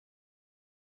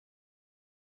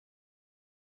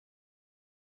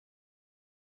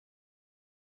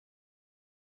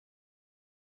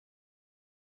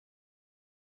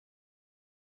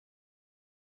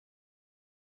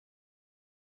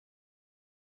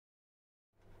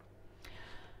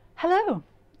Hello,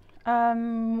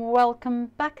 welcome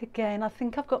back again. I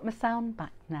think I've got my sound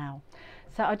back now,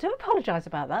 so I do apologise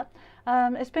about that.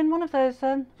 It's been one of those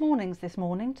mornings this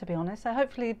morning, to be honest, so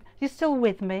hopefully you're still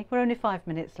with me. We're only 5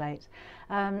 minutes late.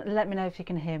 Let me know if you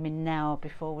can hear me now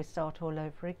before we start all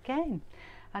over again.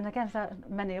 And again, so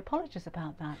many apologies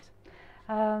about that.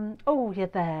 Oh, you're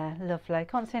there, lovely.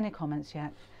 Can't see any comments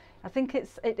yet. I think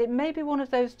it may be one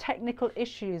of those technical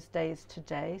issues days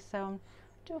today, so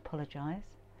I do apologise.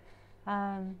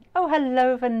 Oh,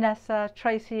 hello Vanessa,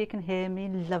 Tracy, you can hear me,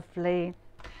 lovely.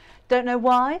 Don't know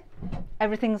why,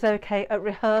 everything's okay at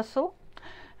rehearsal.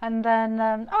 And then,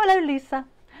 oh hello Lisa.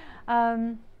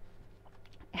 Yeah,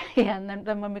 and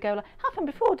then when we go, like, happened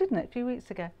before, didn't it, a few weeks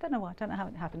ago? Don't know why, don't know how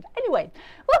it happened. Anyway,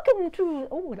 welcome to,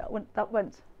 oh that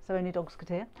went, so only dogs could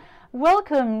hear.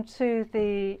 Welcome to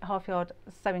the Half Yard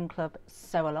Sewing Club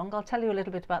Sew Along. I'll tell you a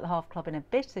little bit about the Half Club in a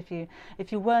bit if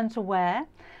you weren't aware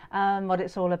what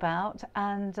it's all about.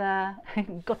 And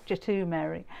got you too,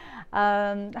 Mary.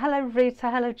 Hello Rita,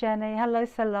 hello Jenny, hello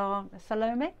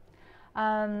Salome,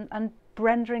 and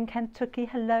Brenda in Kentucky,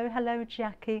 hello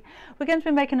Jackie. We're going to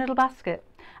be making a little basket,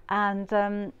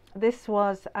 and this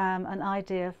was an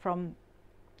idea from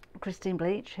Christine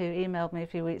Bleach, who emailed me a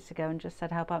few weeks ago and just said,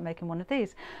 how about making one of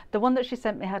these? The one that she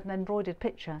sent me had an embroidered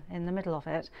picture in the middle of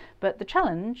it, but the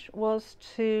challenge was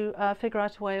to figure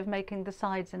out a way of making the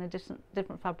sides in a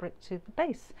different fabric to the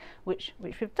base, which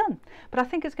we've done. But I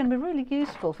think it's going to be really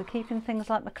useful for keeping things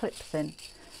like my clips in,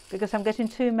 because I'm getting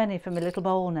too many for my little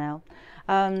bowl now.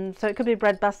 So it could be a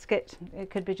bread basket, it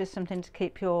could be just something to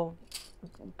keep your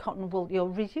cotton wool, your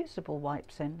reusable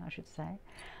wipes in, I should say.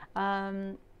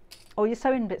 Or your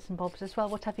sewing bits and bobs as well,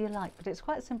 whatever you like, but it's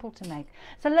quite simple to make.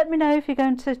 So let me know if you're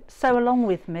going to sew along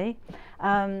with me.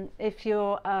 If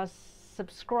you're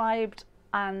subscribed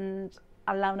and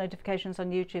allow notifications on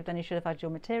YouTube, then you should have had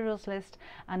your materials list,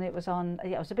 and it was on,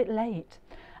 yeah, it was a bit late,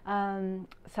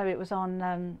 so it was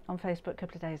on Facebook a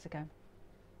couple of days ago.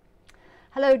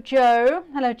 Hello Joe,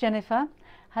 hello Jennifer,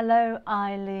 hello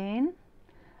Eileen.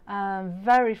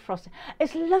 Very frosty.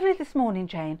 It's lovely this morning,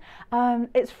 Jane.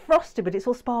 It's frosty, but it's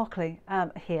all sparkly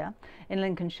here in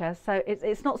Lincolnshire, so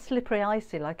it's not slippery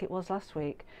icy like it was last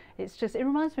week. It's just, it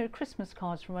reminds me of Christmas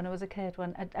cards from when I was a kid,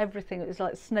 when everything, it was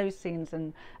like snow scenes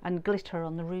and glitter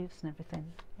on the roofs and everything.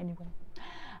 Anyway,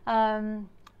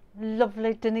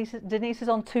 lovely. Denise is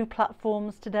on 2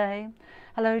 platforms today.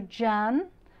 Hello Jan.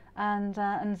 And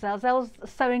Zell's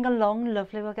sewing along,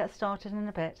 lovely. We'll get started in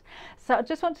a bit. So I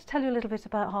just want to tell you a little bit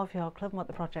about Half Yard Club and what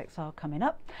the projects are coming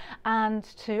up, and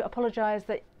to apologise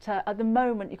that at the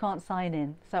moment you can't sign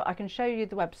in. So I can show you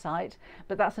the website,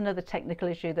 but that's another technical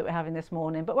issue that we're having this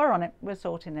morning, but we're on it, we're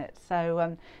sorting it.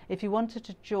 So if you wanted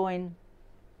to join,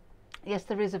 yes,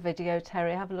 there is a video,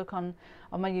 Terry, have a look on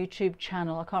my YouTube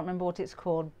channel. I can't remember what it's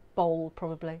called, Bowl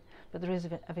probably, but there is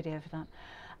a video for that.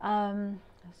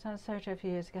 So Sojo a few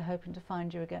years ago, hoping to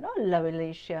find you again. Oh, hello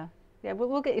Alicia. Yeah,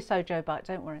 we'll get you Sojo back,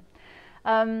 don't worry.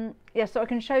 Yeah, so I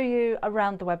can show you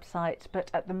around the website, but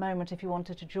at the moment if you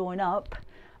wanted to join up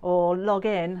or log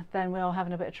in, then we are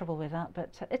having a bit of trouble with that,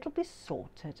 but it'll be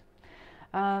sorted.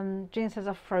 Jean says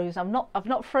I've frozen. I've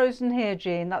not frozen here,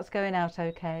 Jean. That's going out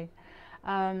okay.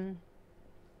 Hi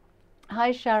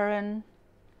Sharon.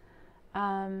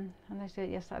 And they say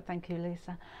yes, thank you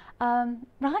Lisa.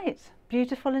 Right,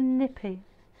 beautiful and nippy.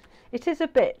 It is a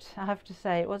bit, I have to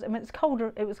say. It was, I mean, it's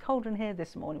colder. It was colder in here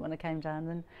this morning when I came down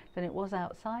than it was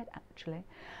outside actually.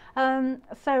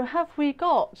 So have we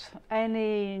got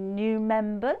any new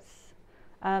members?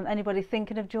 Anybody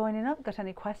thinking of joining up? Got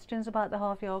any questions about the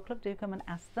Half Yard Club? Do come and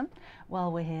ask them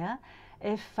while we're here.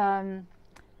 If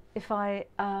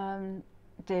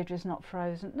Deirdre's not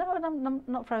frozen. No, I'm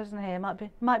not frozen here.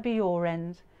 Might be your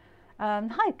end.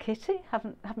 Hi Kitty.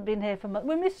 Haven't been here for months.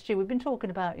 We missed you. We've been talking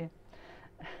about you.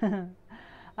 So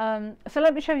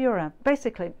let me show you around.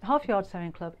 Basically, Half Yard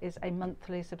Sewing Club is a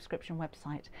monthly subscription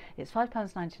website. It's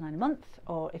 £5.99 a month,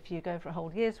 or if you go for a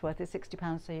whole year's worth, it's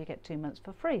 £60, so you get 2 months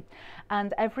for free.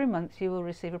 And every month you will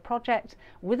receive a project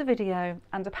with a video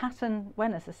and a pattern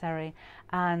when necessary,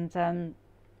 and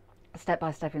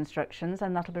step-by-step instructions,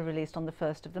 and that'll be released on the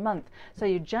 1st of the month. So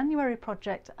your January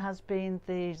project has been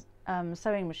the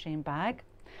sewing machine bag,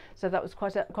 so that was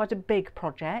quite a big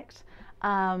project.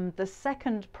 The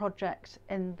second project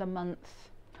in the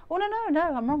month, oh no,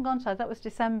 I'm wrong, aren't I? That was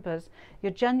December's.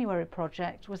 Your January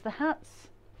project was the hats.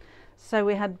 So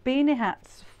we had beanie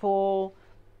hats for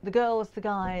the girls, the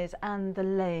guys and the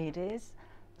ladies.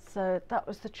 So that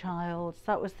was the child's,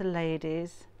 that was the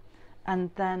ladies, and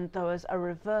then there was a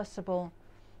reversible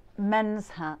men's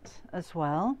hat as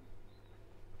well.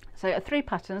 So 3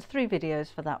 patterns, 3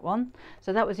 videos for that one.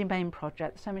 So that was your main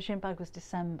project. The sewing machine bag was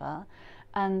December.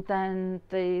 And then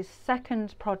the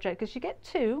second project, because you get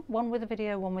 2, one with a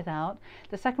video, one without.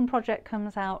 The second project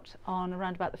comes out on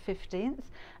around about the 15th.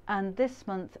 And this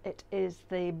month it is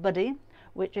the Buddy,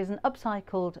 which is an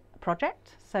upcycled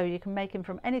project. So you can make them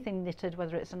from anything knitted,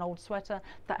 whether it's an old sweater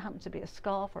that happens to be a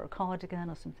scarf or a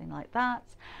cardigan or something like that.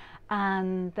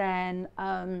 And then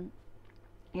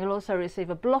you'll also receive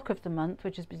a block of the month,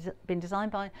 which has been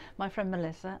designed by my friend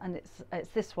Melissa, and it's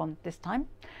this one this time,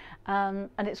 and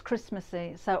it's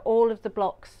Christmassy. So all of the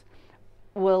blocks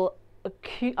will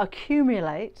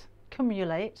accumulate,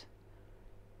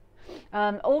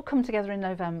 all come together in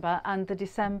November, and the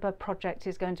December project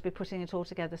is going to be putting it all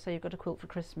together. So you've got a quilt for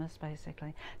Christmas,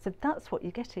 basically. So that's what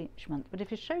you get each month. But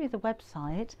if you show you the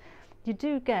website, you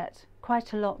do get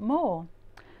quite a lot more.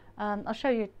 I'll show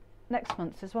you next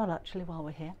month as well, actually, while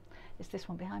we're here. It's this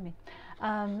one behind me.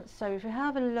 So if you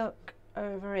have a look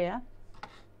over here,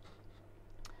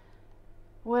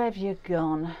 where have you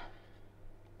gone?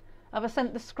 Have I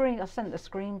sent the screen? I've sent the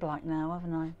screen black now,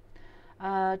 haven't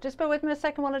I? Just bear with me a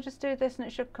second while I just do this, and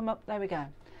it should come up. There we go.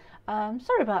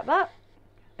 Sorry about that.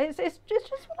 It's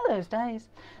just one of those days.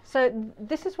 So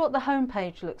this is what the home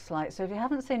page looks like. So if you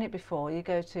haven't seen it before, you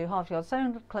go to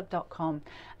halfyardsewingclub.com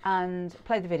and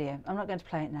play the video. I'm not going to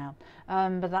play it now,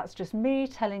 but that's just me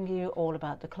telling you all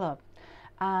about the club.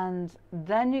 And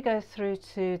then you go through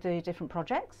to the different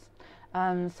projects.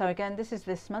 So again, this is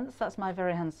this month. That's My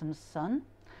Very Handsome Son.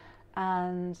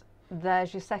 And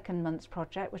there's your second month's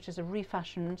project, which is a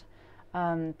refashioned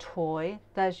toy.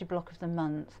 There's your block of the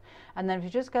month. And then if you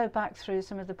just go back through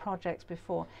some of the projects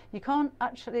before, you can't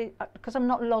actually, because I'm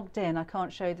not logged in, I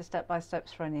can't show you the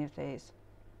step-by-steps for any of these,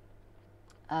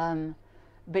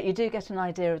 but you do get an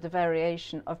idea of the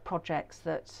variation of projects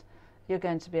that you're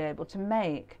going to be able to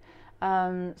make.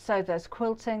 So there's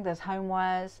quilting, there's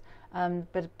homewares,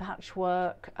 bit of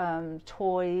patchwork,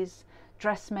 toys,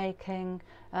 dressmaking,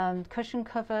 cushion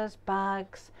covers,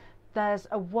 bags. There's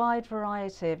a wide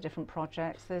variety of different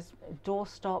projects. There's door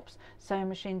stops, sewing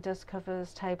machine dust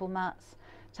covers, table mats,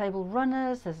 table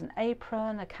runners, there's an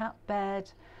apron, a cat bed.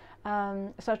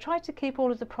 So I try to keep all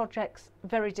of the projects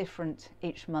very different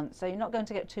each month. So you're not going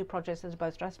to get 2 projects that are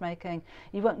both dressmaking.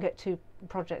 You won't get 2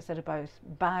 projects that are both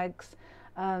bags.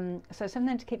 So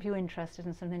something to keep you interested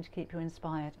and something to keep you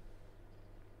inspired.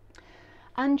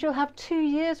 And you'll have 2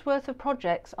 years worth of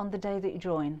projects on the day that you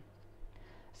join.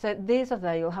 So these are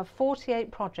there, you'll have 48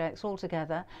 projects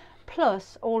altogether,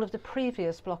 plus all of the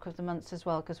previous block of the months as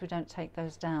well, because we don't take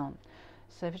those down.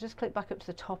 So if you just click back up to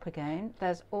the top again,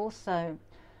 there's also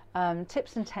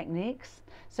tips and techniques.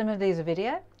 Some of these are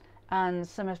video, and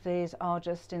some of these are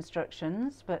just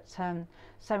instructions, but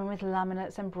sewing with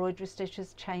laminates, embroidery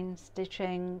stitches, chain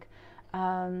stitching,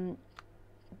 how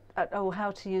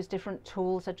to use different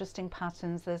tools, adjusting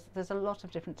patterns. There's a lot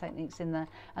of different techniques in there,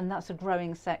 and that's a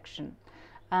growing section.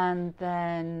 And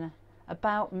then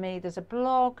about me, there's a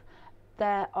blog.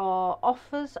 There are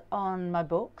offers on my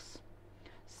books.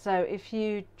 So if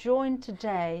you join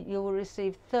today, you will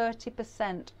receive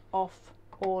 30% off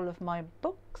all of my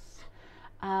books.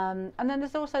 And then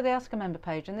there's also the Ask a Member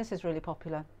page, and this is really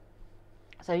popular.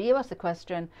 So you ask the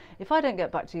question. If I don't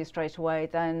get back to you straight away,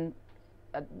 then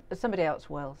somebody else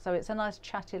will. So it's a nice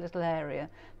chatty little area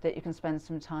that you can spend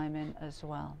some time in as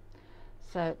well.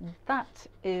 So that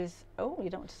is, oh, you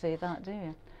don't want to see that, do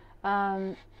you?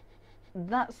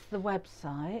 That's the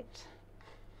website.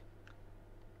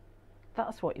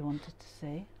 That's what you wanted to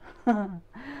see.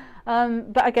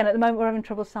 But again, at the moment we're having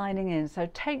trouble signing in, so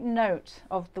take note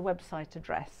of the website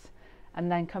address and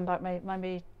then come back,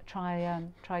 maybe try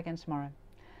again tomorrow.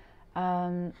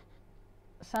 Sound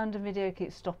and video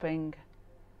keeps stopping.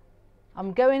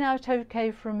 I'm going out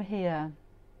okay from here.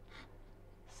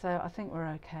 So I think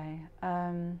we're okay.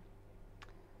 Not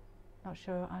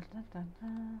sure, I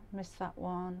missed that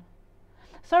one.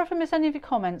 Sorry if I missed any of your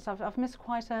comments. I've missed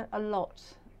quite a lot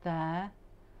there.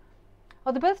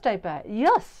 Oh, the birthday bear.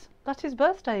 Yes, that is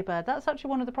birthday bear. That's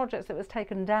actually one of the projects that was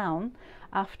taken down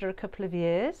after a couple of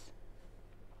years.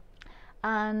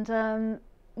 And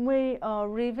we are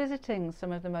revisiting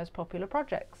some of the most popular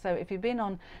projects. So if you've been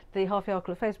on the Half Yard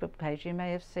Club Facebook page, you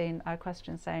may have seen our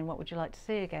question saying, what would you like to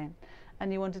see again?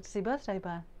 And you wanted to see Birthday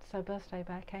Bear, so Birthday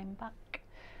Bear came back.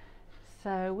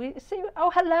 So we see,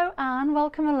 oh hello Anne,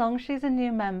 welcome along, she's a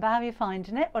new member. How are you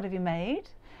finding it? What have you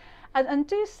made? And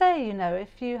do say, you know,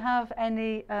 if you have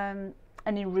any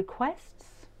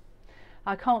requests.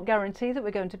 I can't guarantee that we're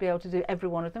going to be able to do every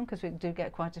one of them, because we do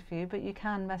get quite a few, but you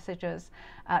can message us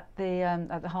at the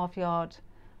Half Yard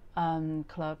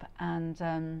Club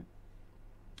and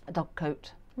Dog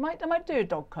Coat I might do a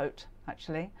dog coat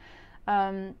actually.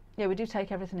 Yeah, we do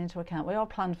take everything into account. We are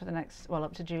planned for the next, well,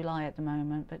 up to July at the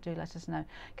moment, but do let us know.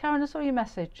 Karen, I saw your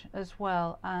message as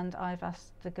well, and I've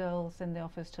asked the girls in the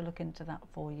office to look into that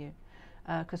for you,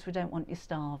 because we don't want you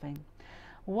starving.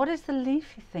 What is the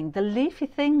leafy thing? The leafy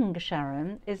thing,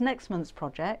 Sharon, is next month's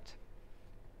project,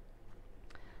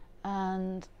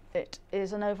 and it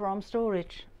is an overarm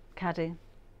storage caddy.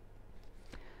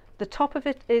 The top of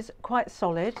it is quite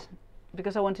solid,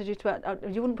 because I wanted you to,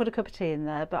 you wouldn't put a cup of tea in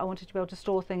there, but I wanted to be able to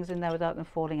store things in there without them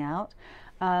falling out.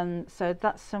 So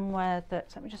that's somewhere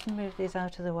that, let me just move these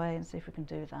out of the way and see if we can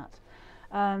do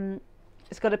that.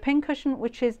 It's got a pin cushion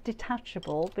which is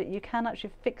detachable, but you can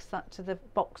actually fix that to the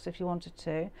box if you wanted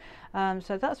to.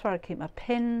 So that's where I keep my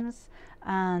pins,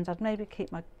 and I'd maybe keep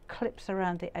my clips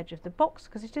around the edge of the box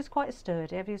because it is quite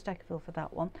sturdy. I've used Decafil for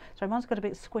that one. So mine's got a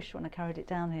bit squish when I carried it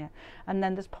down here. And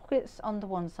then there's pockets on the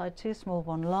one side, two small,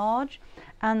 one large,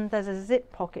 and there's a zip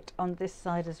pocket on this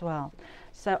side as well.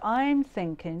 So I'm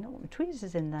thinking, oh, my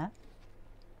tweezers in there,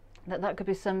 that could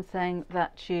be something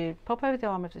that you pop over the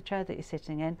arm of the chair that you're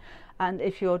sitting in, and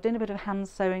if you're doing a bit of hand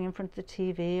sewing in front of the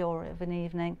TV or of an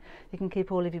evening, you can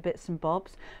keep all of your bits and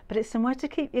bobs. But it's somewhere to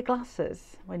keep your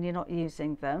glasses when you're not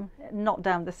using them, not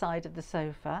down the side of the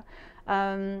sofa,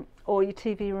 or your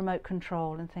TV remote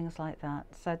control and things like that.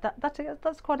 So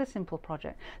that's quite a simple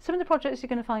project. Some of the projects you're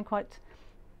going to find quite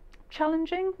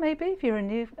challenging, maybe if you're a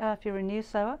new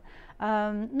sewer,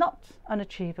 not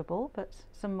unachievable, but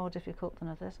some more difficult than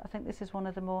others. I think this is one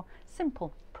of the more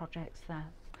simple projects there.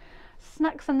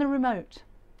 Snacks and the remote,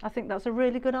 I think that's a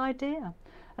really good idea.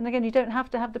 And again, you don't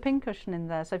have to have the pincushion in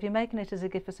there, so if you're making it as a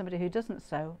gift for somebody who doesn't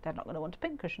sew, they're not going to want a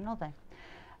pincushion, are they?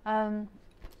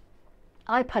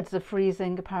 iPads are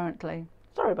freezing apparently,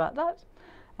 sorry about that.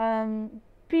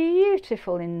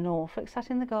 Beautiful in Norfolk, sat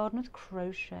in the garden with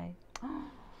crochet.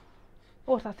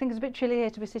 Oh, I think it's a bit chilly here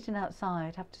to be sitting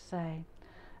outside, I have to say.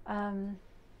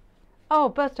 Oh,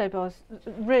 birthday bars,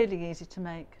 really easy to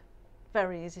make,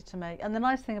 very easy to make. And the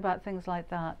nice thing about things like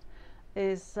that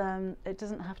is it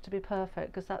doesn't have to be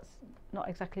perfect, because that's not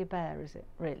exactly a bear, is it,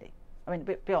 really? I mean,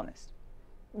 be honest.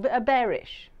 A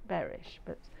bearish,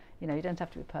 but you know, you don't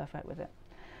have to be perfect with it.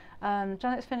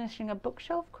 Janet's finishing a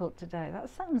bookshelf quilt today. That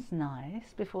sounds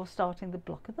nice, before starting the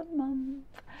block of the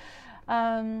month.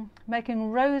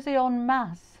 Making Rosie en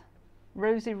masse,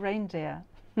 Rosie reindeer.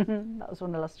 That was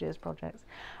one of last year's projects.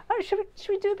 Oh, should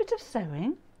we do a bit of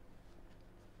sewing?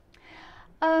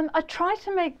 I try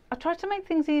to make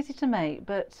things easy to make,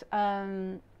 but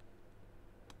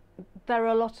there are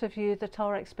a lot of you that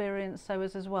are experienced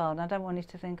sewers as well, and I don't want you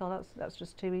to think, oh, that's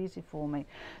just too easy for me.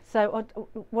 So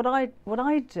what I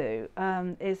do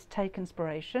is take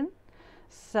inspiration.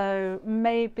 So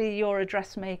maybe you're a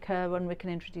dressmaker and we can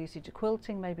introduce you to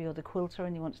quilting. Maybe you're the quilter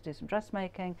and you want to do some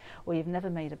dressmaking, or you've never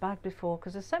made a bag before,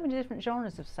 because there's so many different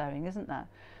genres of sewing, isn't there?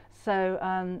 So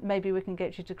maybe we can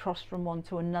get you to cross from one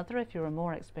to another if you're a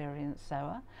more experienced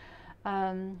sewer.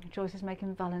 Joyce is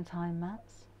making Valentine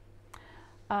mats.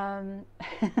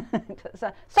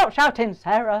 So, stop shouting,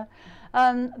 Sarah.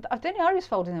 The only iris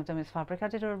folding I've done with fabric, I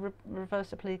did a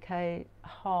reverse applique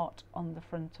heart on the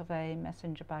front of a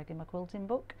messenger bag in my quilting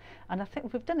book, and I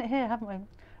think we've done it here, haven't we?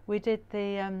 We did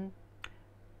the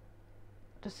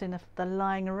just seeing if they're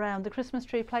lying around, the Christmas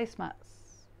tree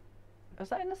placemats. Was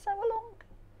that in the sew along?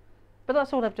 But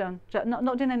that's all I've done.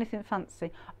 Not doing anything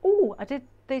fancy. Oh, I did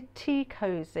the tea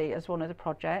cozy as one of the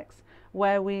projects,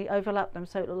 where we overlapped them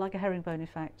so it looked like a herringbone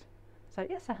effect. So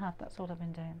yes, I have. That's all I've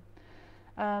been doing.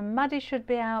 Maddie should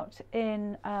be out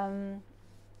in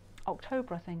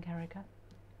October, I think, Erica.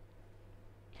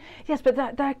 Yes, but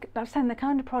I'm saying the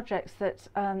kind of projects that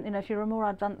you know, if you're a more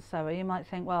advanced sewer, you might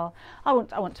think, well, I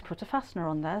want to put a fastener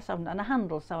on there, and a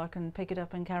handle so I can pick it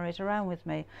up and carry it around with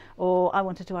me, or I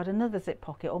wanted to add another zip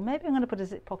pocket, or maybe I'm going to put a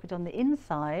zip pocket on the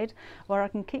inside where I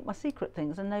can keep my secret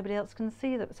things and nobody else can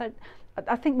see them. So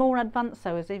I think more advanced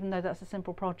sewers, even though that's a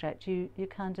simple project, you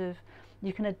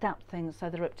can adapt things so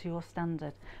they're up to your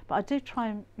standard. But I do try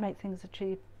and make things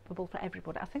achievable for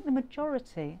everybody. I think the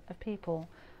majority of people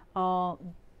are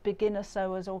beginner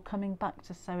sewers or coming back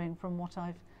to sewing, from what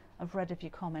I've read of your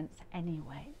comments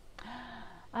anyway.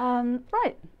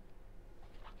 Right,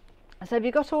 so have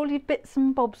you got all your bits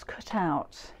and bobs cut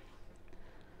out?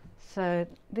 So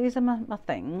these are my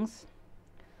things.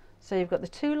 So you've got the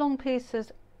two long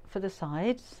pieces for the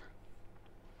sides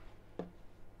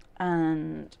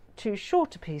and two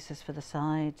shorter pieces for the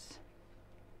sides.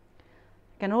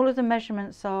 Again, all of the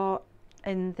measurements are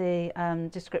in the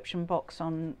description box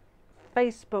on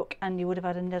Facebook, and you would have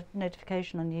had a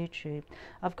notification on YouTube.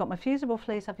 I've got my fusible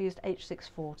fleece, I've used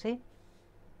H640,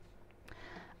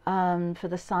 for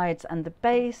the sides and the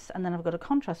base, and then I've got a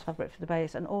contrast fabric for the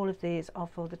base, and all of these are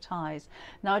for the ties.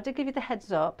 Now I did give you the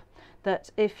heads up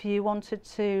that if you wanted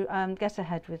to get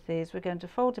ahead with these, we're going to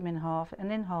fold them in half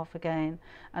and in half again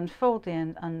and fold the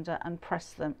end under and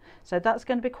press them. So that's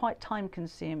going to be quite time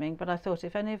consuming, but I thought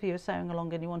if any of you are sewing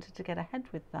along and you wanted to get ahead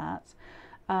with that,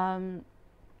 then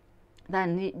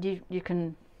you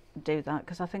can do that,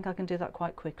 because I think I can do that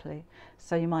quite quickly,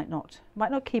 so you might not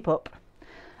keep up.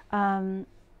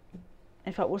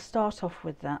 In fact, we'll start off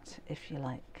with that if you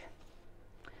like.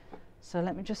 So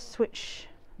let me just switch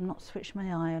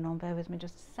my iron on, bear with me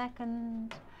just a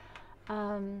second.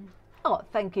 Oh,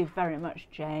 thank you very much,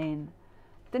 Jane.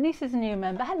 Denise is a new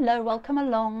member. Hello, welcome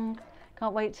along.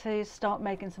 Can't wait to start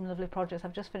making some lovely projects.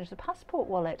 I've just finished the passport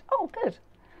wallet. Oh, good.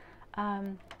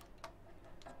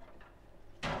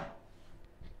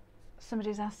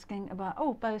 Somebody's asking about,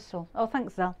 oh, Bosul. Oh,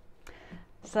 thanks, Zell.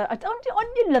 So aren't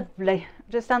you lovely?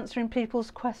 Just answering people's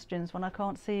questions when I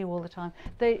can't see you all the time.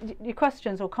 Your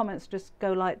questions or comments just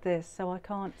go like this, so I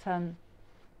can't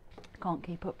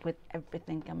keep up with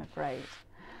everything, I'm afraid.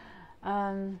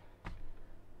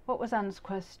 What was Anne's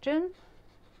question?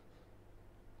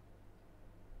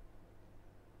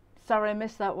 Sorry, I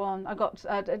missed that one. I got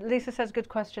Lisa says good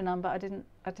question, Anne, but I didn't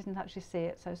actually see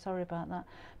it, so sorry about that.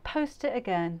 Post it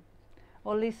again,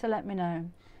 or Lisa, let me know.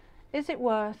 Is it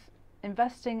worth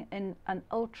investing in an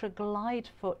ultra glide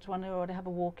foot when I already have a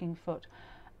walking foot?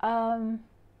 And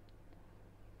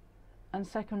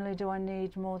secondly, do I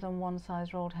need more than one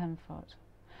size rolled hem foot?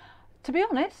 To be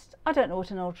honest, I don't know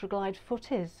what an ultra glide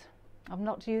foot is. I've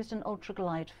not used an ultra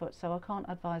glide foot, so I can't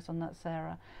advise on that,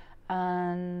 Sarah.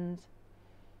 And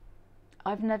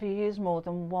I've never used more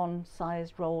than one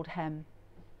size rolled hem,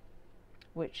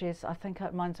 which is, I think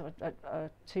mine's a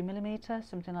 2mm,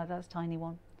 something like that, it's a tiny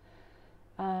one.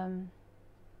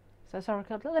 So sorry,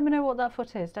 let me know what that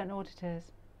foot is. Don't know what it is.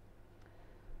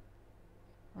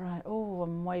 Right. Oh,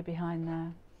 I'm way behind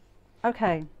there.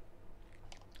 Okay.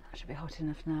 That should be hot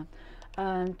enough now.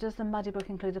 Does the Maddie book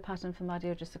include the pattern for Maddie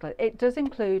or just the clothes? It does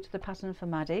include the pattern for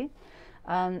Maddie.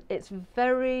 It's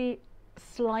very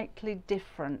slightly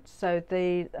different. So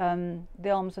the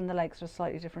arms and the legs are a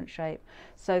slightly different shape.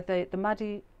 So the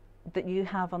Maddie that you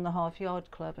have on the Half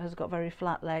Yard Club has got very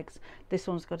flat legs. This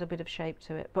one's got a bit of shape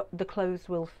to it, but the clothes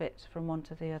will fit from one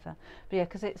to the other. But yeah,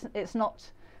 because it's not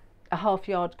a Half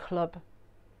Yard Club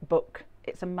book,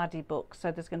 it's a Maddie book,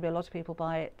 so there's going to be a lot of people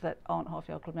buy it that aren't Half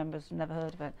Yard Club members, never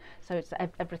heard of it. So it's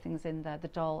everything's in there, the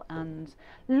doll and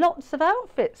lots of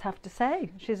outfits, have to say.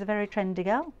 She's a very trendy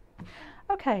girl.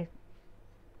 Okay,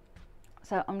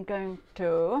 so I'm going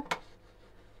to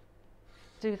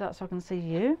do that so I can see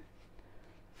you.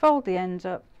 Fold the ends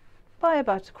up by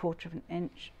about 1/4 of an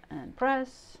inch and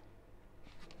press.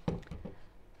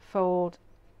 Fold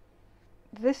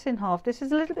this in half. This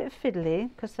is a little bit fiddly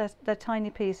because they're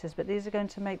tiny pieces, but these are going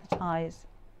to make the ties.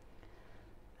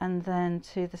 And then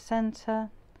to the center.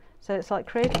 So it's like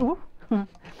creating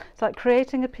it's like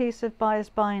creating a piece of bias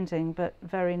binding, but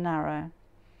very narrow.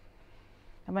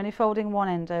 I'm only folding one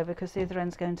end over because the other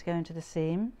end's going to go into the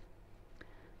seam.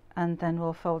 And then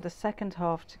we'll fold the second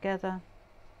half together.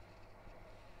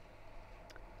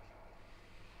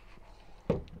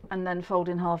 And then fold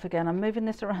in half again. I'm moving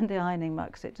this around the ironing mat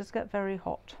because it does get very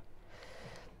hot.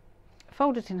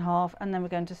 Fold it in half, and then we're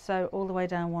going to sew all the way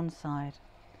down one side.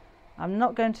 I'm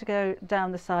not going to go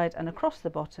down the side and across the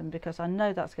bottom because I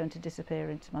know that's going to disappear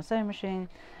into my sewing machine,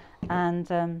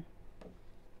 and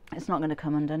it's not going to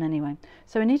come undone anyway.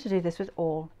 So we need to do this with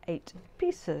all 8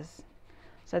 pieces.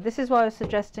 So this is why I was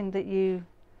suggesting that you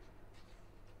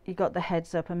got the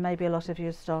heads up, and maybe a lot of you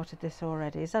have started this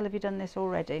already. Zell, have you done this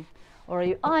already? Or are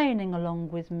you ironing along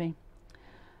with me?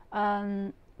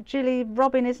 Jilly,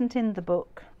 Robin isn't in the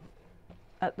book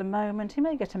at the moment. He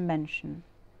may get a mention,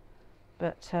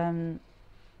 but I'm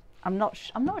not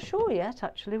sure yet.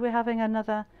 Actually, we're having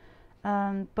another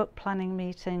book planning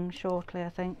meeting shortly, I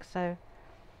think. So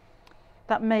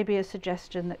that may be a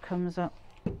suggestion that comes up.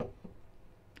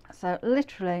 So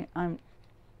literally, I'm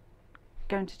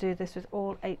going to do this with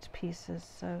all 8 pieces.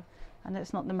 So, and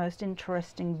it's not the most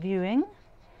interesting viewing.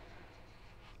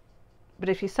 But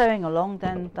if you're sewing along,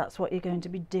 then that's what you're going to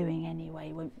be doing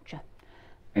anyway, won't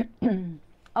you?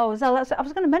 Oh, Zell, I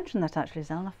was going to mention that actually,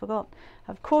 Zell, I forgot.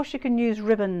 Of course you can use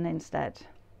ribbon instead.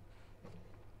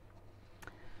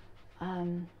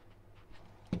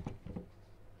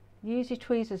 Use your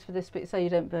tweezers for this bit so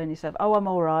you don't burn yourself. Oh, I'm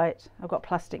all right. I've got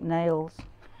plastic nails.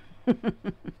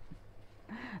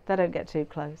 They don't get too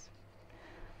close.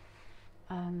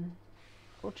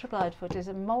 Ultra Glide foot is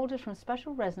moulded from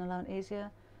special resin, allowing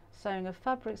easier sewing of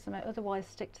fabrics that may otherwise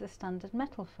stick to the standard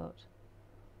metal foot.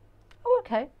 Oh,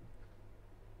 okay.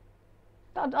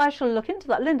 I shall look into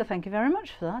that. Linda, thank you very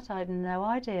much for that. I had no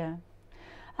idea.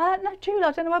 No, Julie,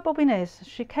 I don't know where Bobbin is.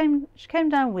 She came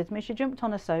down with me. She jumped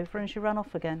on a sofa and she ran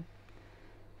off again.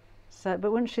 So,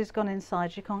 but once she's gone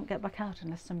inside, she can't get back out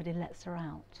unless somebody lets her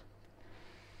out.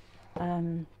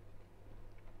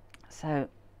 So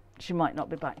she might not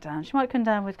be back down. She might come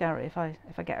down with Gary if I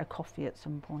get her coffee at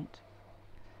some point.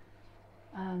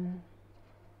 Oh,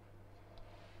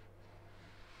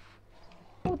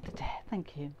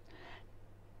 thank you.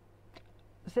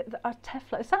 Is it a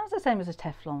Teflon? It sounds the same as a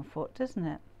Teflon foot, doesn't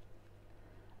it?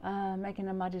 Making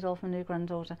a Maddie doll for my new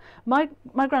granddaughter. My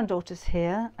granddaughter's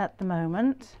here at the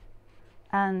moment,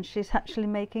 and she's actually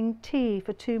making tea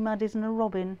for 2 Maddies and a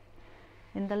Robin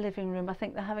in the living room. I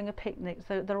think they're having a picnic,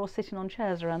 so they're all sitting on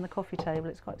chairs around the coffee table.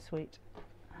 It's quite sweet.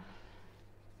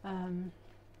 Right.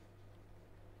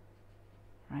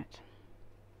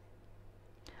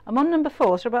 I'm on number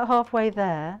 4, so about halfway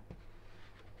there.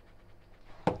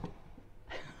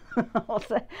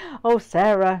 Oh,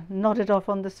 Sarah nodded off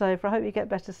on the sofa. I hope you get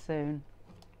better soon.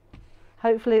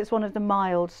 Hopefully it's one of the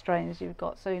mild strains you've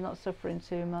got, so you're not suffering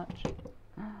too much.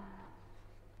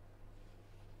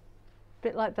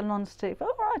 Bit like the non-stick foot.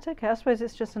 Oh, right, okay. I suppose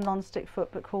it's just a non-stick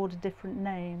foot, but called a different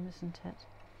name, isn't it?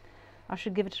 I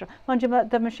should give it a try. Mind you,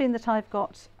 the machine that I've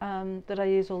got, that I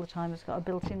use all the time, has got a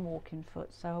built-in walking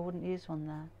foot, so I wouldn't use one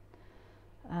there.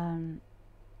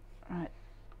 Right.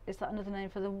 Is that another name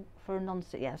for a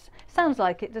non-stick? Yes. Sounds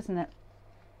like it, doesn't it?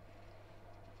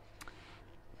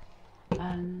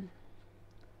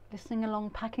 Listening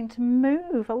along, packing to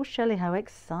move. Oh, Shelley, how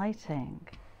exciting.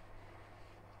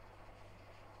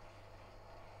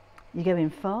 You going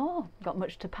far? Got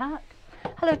much to pack?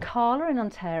 Hello, Carla in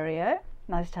Ontario.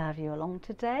 Nice to have you along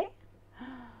today.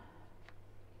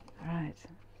 Right.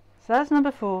 So that's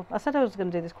number 4. I said I was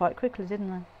going to do this quite quickly,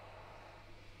 didn't I?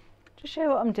 Just show you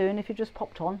what I'm doing if you just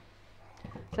popped on.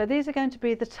 So these are going to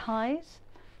be the ties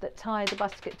that tie the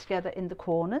basket together in the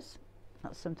corners.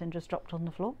 That's something just dropped on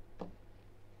the floor.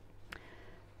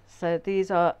 So these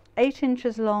are 8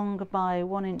 inches long by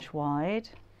 1 inch wide,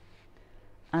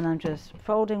 and I'm just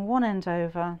folding one end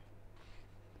over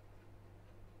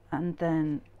and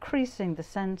then creasing the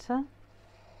centre.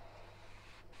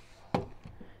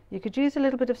 You could use a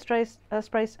little bit of spray starch,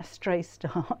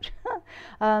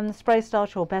 spray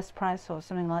starch or best price or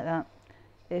something like that,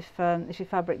 if your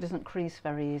fabric doesn't crease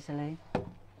very easily.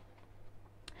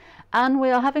 And we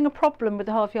are having a problem with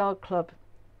the Half Yard Club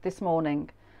this morning,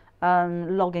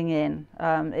 logging in.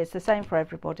 It's the same for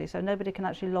everybody, so nobody can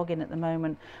actually log in at the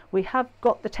moment. We have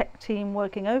got the tech team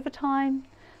working overtime,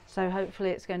 so hopefully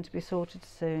it's going to be sorted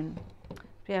soon.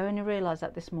 But yeah, I only realised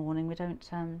that this morning. We don't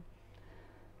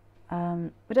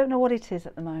know what it is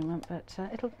at the moment, but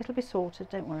it'll be sorted,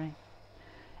 don't worry.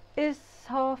 Is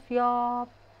Half Yard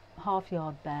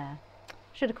Bear?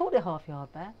 Should have called it Half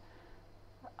Yard Bear.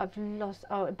 I've lost,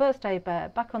 Birthday Bear,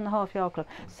 back on the Half Yard Club.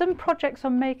 Some projects are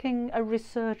making a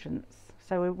resurgence,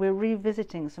 so we're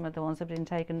revisiting some of the ones that have been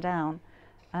taken down,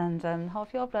 and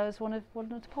Half Yard Bear is one of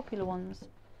the popular ones.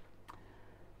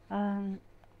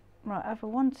 Right, over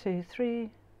 1, 2, 3,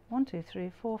 1, 2,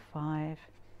 3, 4, 5.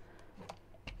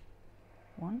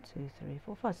 1, 2, 3,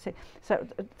 4, 5, 6. So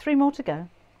 3 more to go.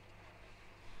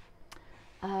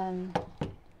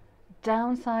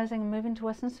 Downsizing and moving to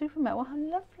Weston-super-Mare. Well, how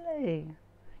lovely.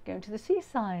 Going to the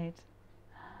seaside.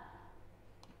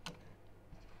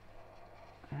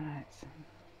 Right.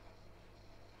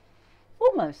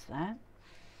 Almost there.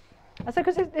 I said,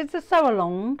 because it's a sew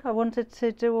along, I wanted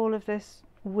to do all of this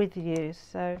with you.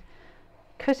 So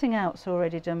cutting out's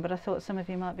already done, but I thought some of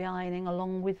you might be ironing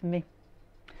along with me.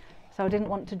 So I didn't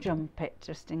want to jump it,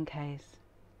 just in case.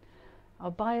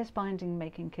 Are bias binding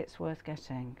making kits worth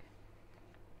getting?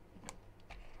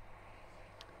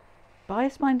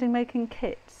 Bias binding making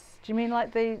kits? Do you mean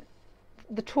like the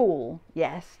tool?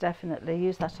 Yes, definitely.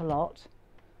 Use that a lot.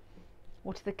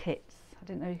 What are the kits? I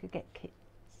didn't know you could get kits.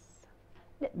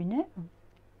 Let me know.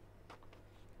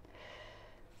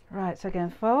 Right, so again,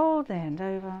 fold the end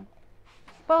over,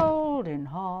 fold in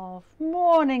half.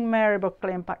 Morning, Mary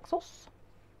Buckley and Paxos.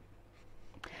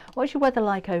 What's your weather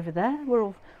like over there?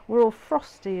 We're all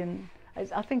frosty, and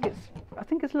I think it's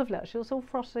lovely actually. It's all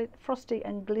frosty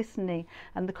and glistening,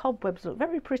 and the cobwebs look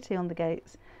very pretty on the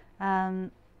gates.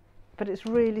 But it's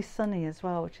really sunny as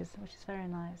well, which is very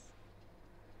nice.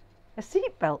 A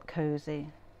seatbelt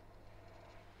cozy.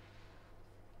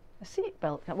 A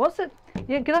seatbelt. What's it?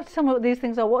 You're gonna have to tell me what these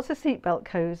things are. What's a seatbelt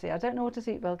cozy? I don't know what a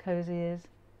seatbelt cozy is.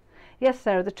 Yes,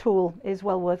 Sarah, the tool is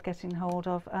well worth getting hold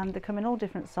of. They come in all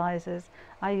different sizes.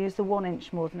 I use the 1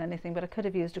 inch more than anything, but I could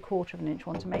have used a 1/4 inch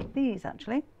one to make these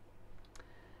actually.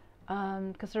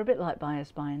 because they're a bit like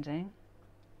bias binding.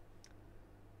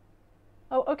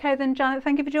 Oh, okay then, Janet,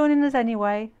 thank you for joining us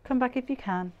anyway. Come back if you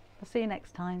can. I'll see you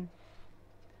next time.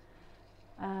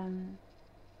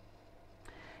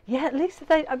 Yeah, at least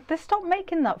they stopped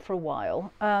making that for a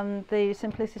while, the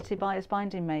Simplicity bias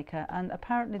binding maker, and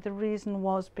apparently the reason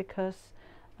was because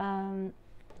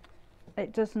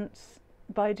it doesn't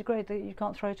biodegrade, that you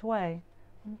can't throw it away.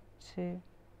 1, 2,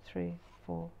 3,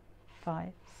 4,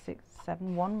 5, 6,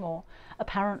 7, one more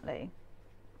apparently.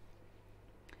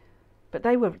 But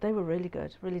they were really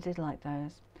good. Really did like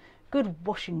those. Good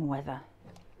washing weather.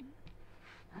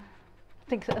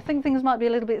 I think things might be a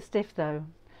little bit stiff though.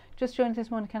 Just joined this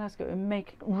morning, can I ask you, we're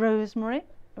making rosemary.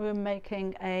 We're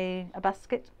making a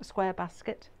basket, a square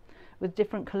basket, with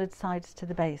different coloured sides to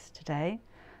the base today.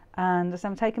 And so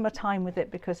I'm taking my time with it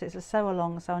because it's a sew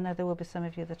along. So I know there will be some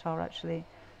of you that are actually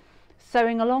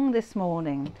sewing along this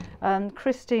morning.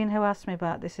 Christine, who asked me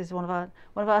about this, is one of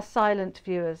our silent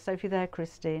viewers. So if you're there,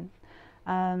 Christine,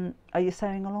 are you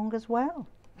sewing along as well?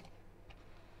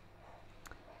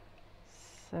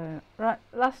 So right,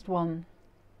 last one.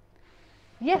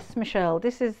 Yes, Michelle,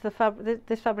 this is the fabric.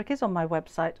 This fabric is on my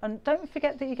website, and don't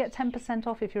forget that you get 10%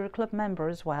 off if you're a club member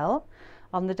as well.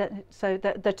 On the so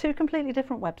they're two completely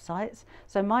different websites.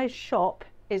 So my shop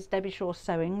is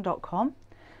debbieshawsewing.com,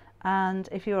 and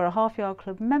if you're a Half Yard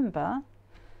Club member,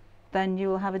 then you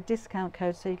will have a discount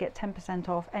code, so you get 10%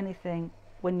 off anything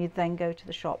when you then go to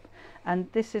the shop.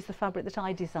 And this is the fabric that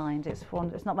I designed. It's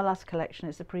not my last collection;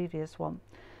 it's the previous one.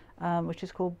 Which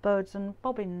is called Birds and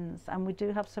Bobbins, and we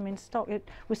do have some in stock.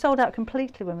 We sold out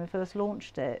completely when we first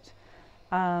launched it,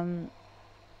 and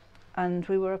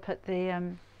we were up at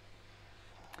the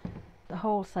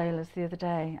wholesalers the other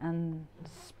day and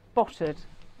spotted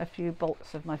a few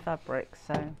bolts of my fabric.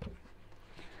 So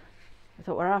I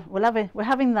thought we're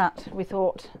having that. We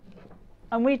thought,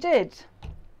 and we did.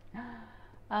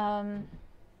 Right.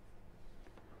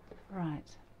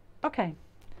 Okay.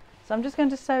 So I'm just going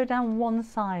to sew down one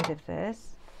side of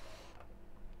this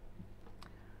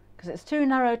because it's too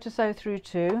narrow to sew through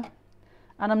to,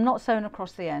 and I'm not sewing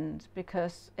across the end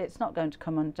because it's not going to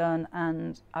come undone,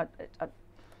 and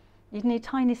you'd need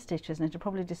tiny stitches and it'll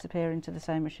probably disappear into the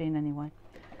sewing machine anyway.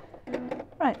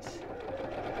 Right,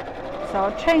 so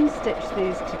I'll chain stitch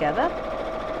these together,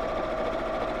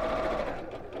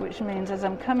 which means as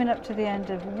I'm coming up to the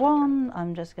end of one,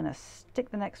 I'm just going to stick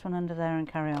the next one under there and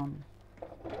carry on.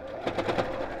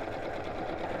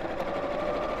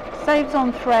 Saves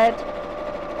on thread,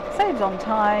 saves on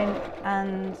time,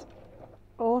 and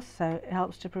also it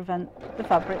helps to prevent the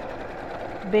fabric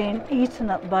being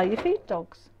eaten up by your feed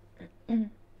dogs.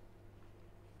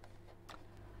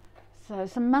 So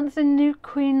Samantha in New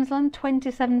Queensland,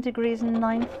 27 degrees and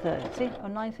 9:30 or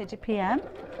 9:30 p.m.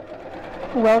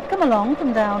 Welcome along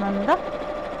from down under.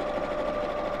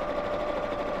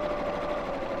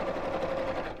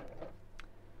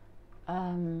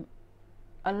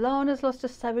 Alana's lost a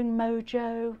sewing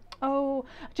mojo. Oh,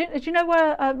 do you know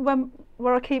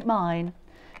where I keep mine?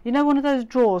 You know, one of those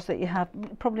drawers that you have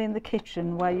probably in the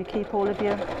kitchen where you keep all of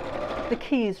the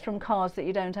keys from cars that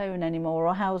you don't own anymore,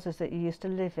 or houses that you used to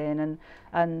live in,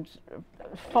 and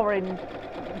foreign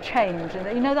change,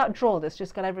 and you know that drawer that's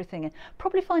just got everything in.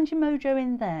 Probably find your mojo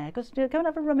in there. Go and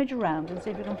have a rummage around and see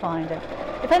if you can find it.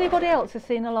 If anybody else has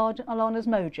seen Alana's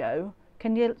mojo,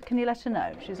 can you let her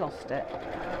know? She's lost it.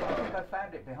 I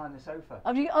found it behind the sofa.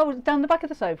 Have you? Oh, down the back of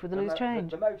the sofa with the loose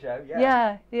change. The mojo, yeah.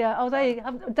 Yeah, yeah. Oh, there you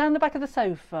go. Down the back of the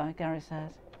sofa, Gary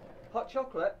says. Hot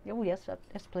chocolate? Oh, yes,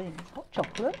 yes, please. Hot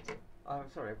chocolate? Oh, I'm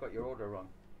sorry, I've got your order wrong.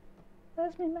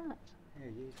 Where's me mat?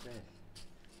 Here, use this.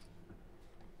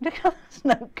 Look, that's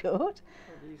no good.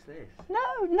 Oh, use this. No,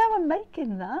 I'm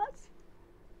making that.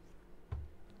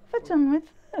 What have I done with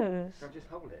those? Can I just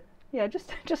hold it? Yeah,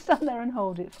 just stand there and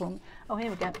hold it for me. Oh, here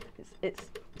we go.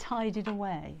 It's tidied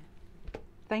away.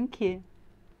 Thank you.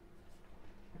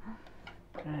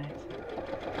 Right.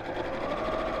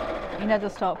 You know they'll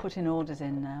start putting orders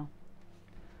in now.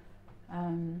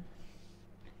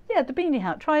 Yeah, the beanie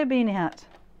hat. Try a beanie hat,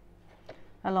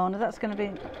 Alana. That's going to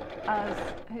be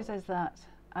who says that?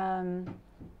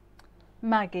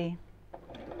 Maggie.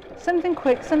 Something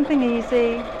quick, something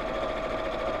easy.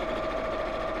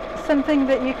 Something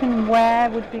that you can wear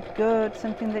would be good,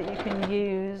 something that you can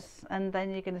use, and then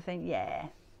you're going to think, yeah.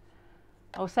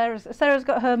 Oh, Sarah's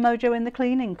got her mojo in the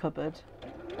cleaning cupboard.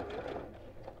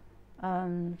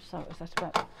 So is that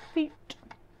about feet?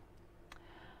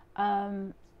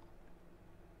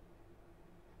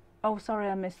 Oh, sorry,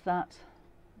 I missed that.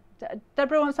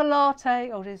 Deborah wants a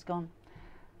latte. Oh, he's gone.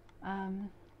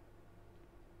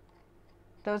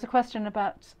 There was a question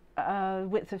about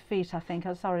width of feet, I think.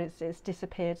 I'm sorry, it's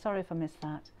disappeared. Sorry if I missed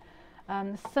that.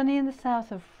 Sunny in the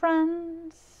south of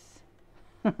France.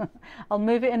 I'll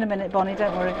move it in a minute, Bonnie,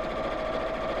 don't worry.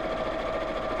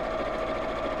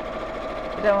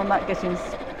 You don't want that getting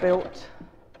spilt.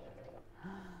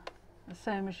 The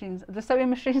sewing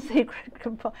machine secret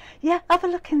compartment. Yeah, have a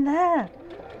look in there.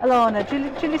 Alana,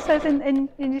 Julie sews in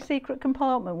your secret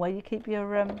compartment where you keep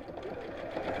your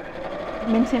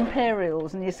mint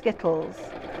imperials and your Skittles.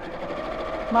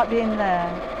 Might be in there.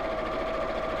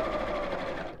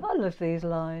 I love these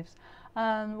lives.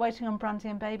 Waiting on Brandy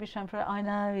and Babycham for it. I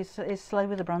know, he's slow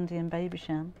with the Brandy and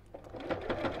Babycham.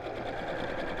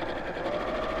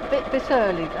 Bit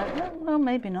early. Well,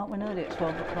 maybe not. We're nearly at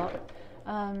 12 o'clock.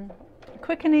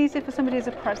 Quick and easy for somebody as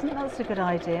a present. That's a good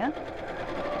idea.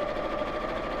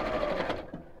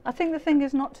 I think the thing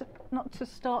is not to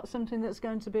start something that's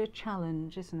going to be a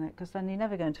challenge, isn't it? Because then you're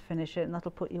never going to finish it and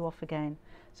that'll put you off again.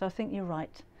 So I think you're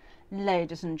right,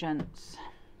 ladies and gents.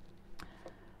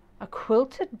 A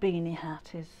quilted beanie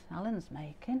hat is Alan's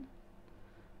making.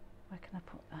 Where can I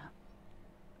put that?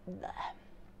 There.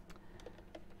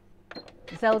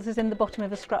 Zell's is in the bottom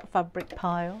of a scrap fabric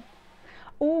pile.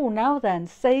 Oh, now then,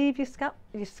 save your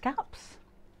scaps.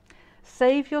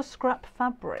 Save your scrap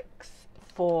fabrics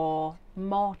for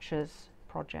March's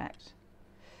project.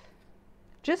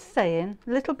 Just saying,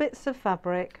 little bits of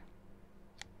fabric.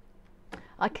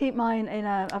 I keep mine in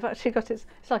I've actually got it's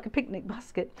like a picnic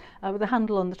basket with a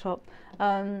handle on the top,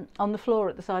 on the floor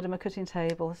at the side of my cutting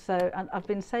table. So, and I've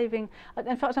been saving,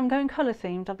 in fact I'm going colour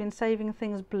themed, I've been saving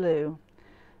things blue.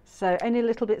 So any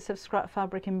little bits of scrap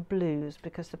fabric in blues,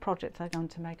 because the project I'm going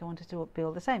to make, I wanted to be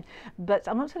all the same. But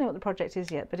I'm not telling you what the project is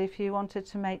yet, but if you wanted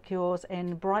to make yours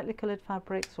in brightly coloured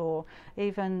fabrics, or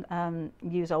even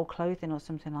use old clothing or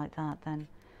something like that, then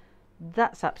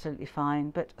that's absolutely fine.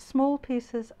 But small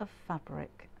pieces of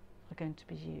fabric are going to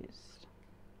be used.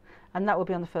 And that will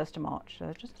be on the 1st of March.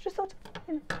 So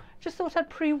just thought I'd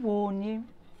pre-warn you.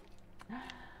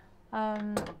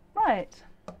 Right.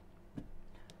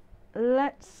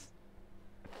 Let's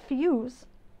fuse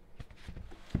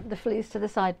the fleece to the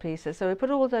side pieces. So we put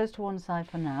all those to one side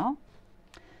for now,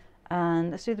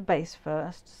 and let's do the base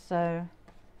first. So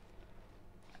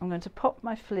I'm going to pop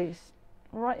my fleece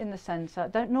right in the centre. I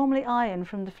don't normally iron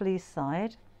from the fleece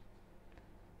side,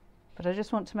 but I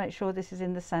just want to make sure this is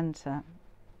in the centre.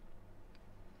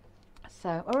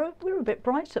 So we're a bit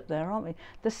bright up there, aren't we?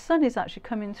 The sun is actually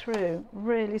coming through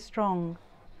really strong.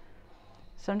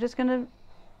 So I'm just going to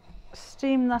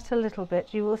steam that a little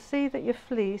bit. You will see that your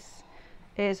fleece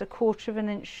is 1/4 of an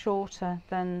inch shorter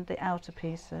than the outer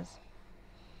pieces.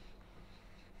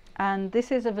 And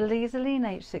this is a Valaiseline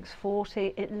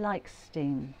H640. It likes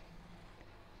steam.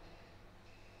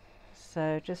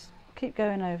 So just keep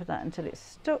going over that until it's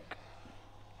stuck.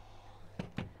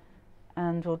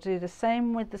 And we'll do the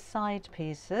same with the side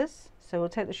pieces. So we'll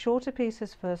take the shorter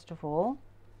pieces first of all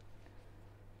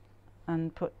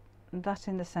and put that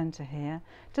in the centre here.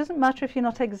 Doesn't matter if you're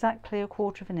not exactly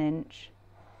 1/4 of an inch.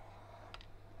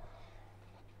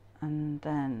 And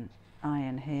then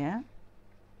iron here.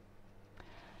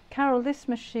 Carol, this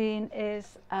machine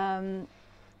is an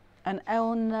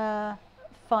Elna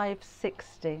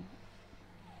 560.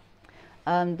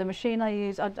 The machine I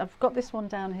use, I've got this one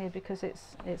down here because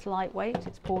it's lightweight,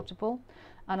 it's portable,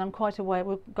 and I'm quite aware,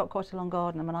 we've got quite a long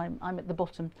garden and I'm at the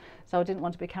bottom, so I didn't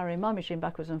want to be carrying my machine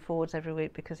backwards and forwards every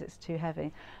week because it's too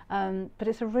heavy. But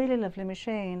it's a really lovely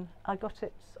machine. I got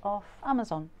it off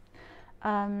Amazon.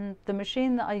 The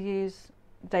machine that I use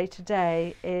day to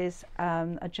day is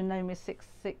a Janome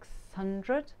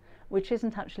 6600, which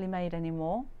isn't actually made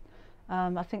anymore.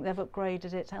 I think they've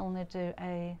upgraded it. Elna do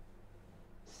a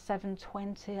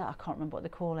 720, I can't remember what they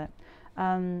call it,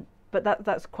 but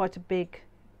that's quite a big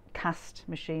cast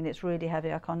machine. It's really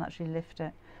heavy, I can't actually lift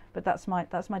it, but that's my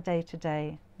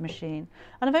day-to-day machine.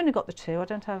 And I've only got the two.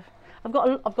 I've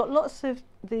got lots of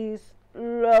these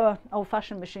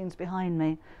old-fashioned machines behind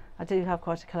me. I do have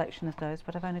quite a collection of those,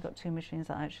 but I've only got 2 machines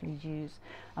that I actually use.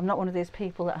 I'm not one of these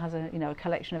people that has a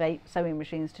collection of 8 sewing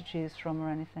machines to choose from or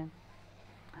anything.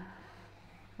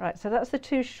 Right, so that's the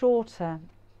 2 shorter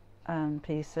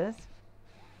pieces,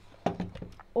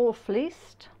 all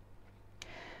fleeced.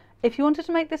 If you wanted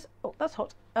to make this, oh that's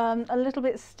hot, a little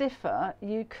bit stiffer,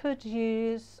 you could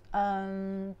use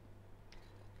Decaville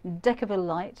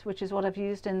Light, which is what I've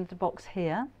used in the box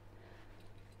here.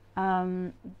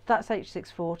 That's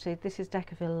H640, this is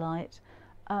Decaville Light,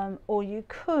 or you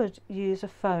could use a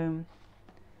foam,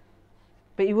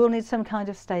 but you will need some kind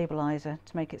of stabiliser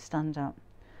to make it stand up.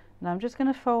 Now I'm just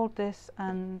going to fold this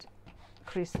and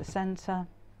crease the centre,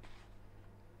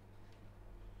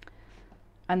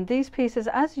 And these pieces,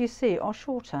 as you see, are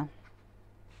shorter.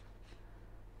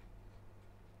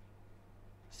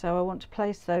 So I want to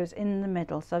place those in the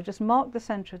middle. So I've just marked the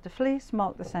centre of the fleece,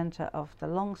 marked the centre of the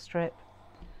long strip,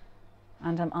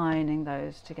 and I'm ironing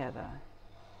those together.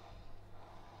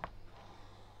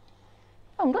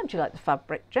 Oh, I'm glad you like the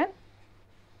fabric, Jen.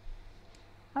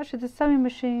 Actually, the sewing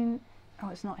machine, oh,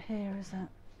 it's not here, is it?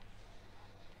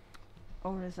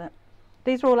 Or is it?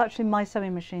 These are all actually my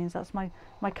sewing machines. That's my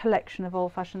collection of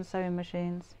old-fashioned sewing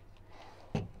machines.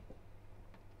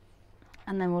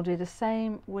 And then we'll do the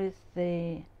same with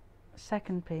the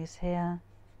second piece here.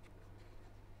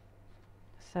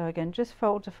 So again, just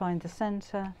fold to find the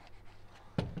centre.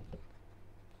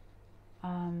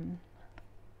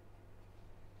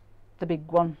 The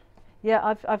big one.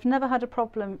 Yeah, I've never had a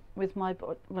problem with my,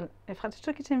 well, if I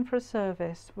took it in for a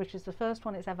service, which is the first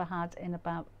one it's ever had in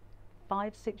about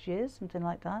 5-6 years, something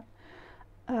like that,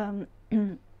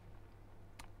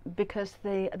 because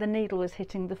the needle was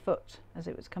hitting the foot as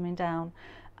it was coming down,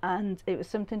 and it was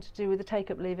something to do with the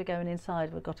take-up lever going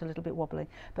inside. It got a little bit wobbly,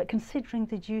 but considering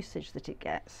the usage that it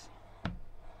gets,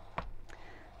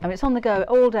 and it's on the go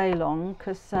all day long,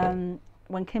 because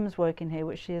when Kim's working here,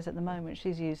 which she is at the moment,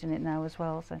 she's using it now as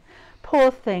well. So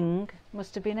poor thing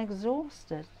must have been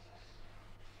exhausted.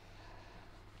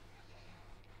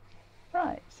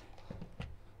 Right.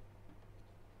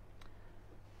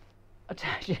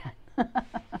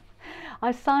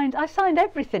 I signed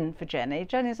everything for Jenny.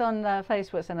 Jenny's on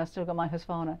Facebook, and I've still got my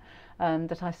Husqvarna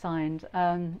that I signed.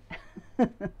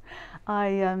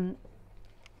 I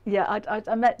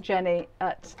met Jenny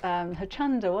at her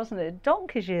Chanda, wasn't it,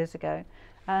 donkeys years ago,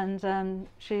 and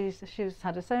she's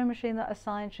had a sewing machine that I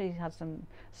signed. She had some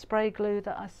spray glue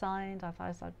that I signed.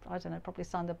 I don't know, probably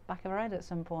signed the back of her head at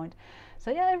some point.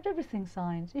 So yeah, everything's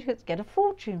signed. You could get a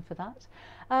fortune for that.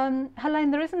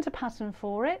 Helene, there isn't a pattern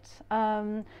for it.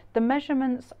 The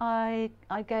measurements I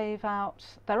gave out,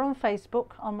 they're on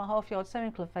Facebook, on my Half Yard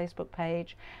Sewing Club Facebook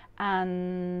page,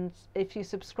 and if you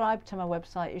subscribe to my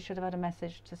website, you should have had a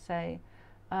message to say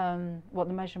what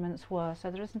the measurements were. So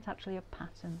there isn't actually a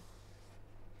pattern.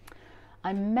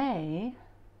 I may,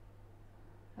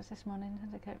 what's this morning?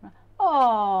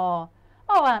 Oh,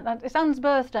 Anne, it's Anne's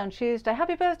birthday on Tuesday.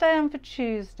 Happy birthday, Anne, for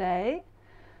Tuesday.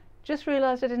 Just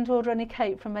realised I didn't order any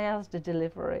cake from my Asda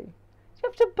delivery. You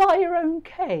have to buy your own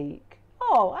cake.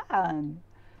 Oh, Anne.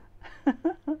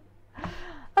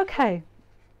 Okay.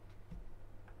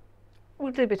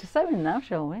 We'll do a bit of sewing now,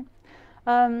 shall we?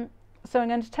 So I'm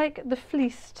going to take the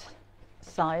fleeced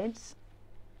sides,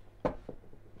 and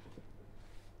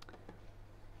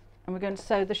we're going to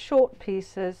sew the short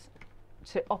pieces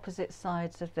to opposite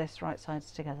sides of this, right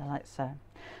sides together like so.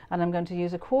 And I'm going to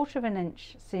use 1/4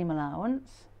 inch seam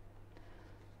allowance,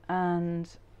 and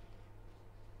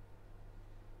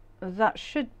that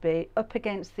should be up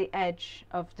against the edge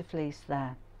of the fleece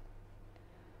there.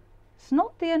 It's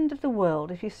not the end of the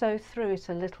world if you sew through it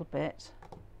a little bit.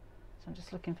 So I'm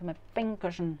just looking for my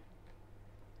fingers, and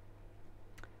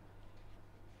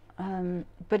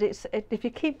but if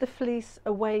you keep the fleece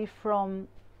away from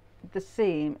the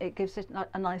seam, it gives it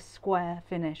a nice square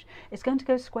finish. It's going to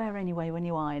go square anyway when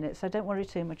you iron it, so don't worry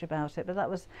too much about it, but that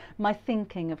was my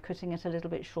thinking of cutting it a little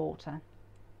bit shorter.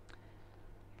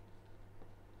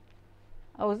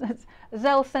 Oh,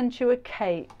 Zell sent you a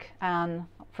cake, Anne,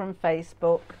 from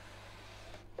Facebook.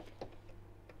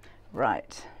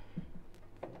 Right.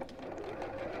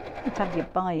 Let's have you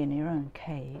buying your own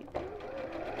cake.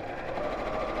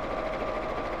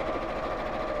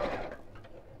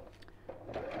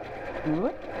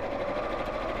 Ooh.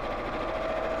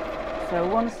 So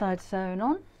one side sewn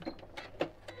on.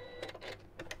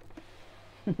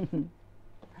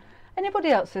 Anybody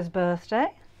else's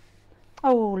birthday?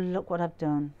 Oh, look what I've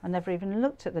done. I never even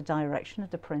looked at the direction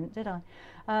of the print, did I?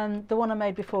 The one I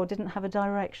made before didn't have a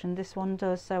direction. This one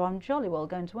does, so I'm jolly well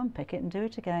going to unpick it and do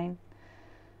it again,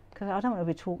 because I don't want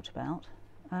to be talked about.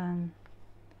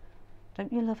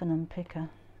 Don't you love an unpicker?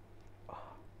 Oh.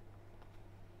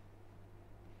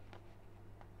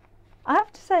 I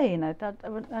have to say, you know, that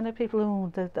I know people,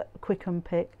 oh, the quick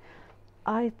unpick.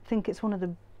 I think it's one of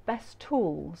the best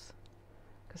tools,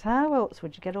 because how else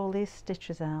would you get all these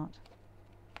stitches out?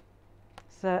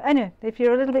 So anyway, if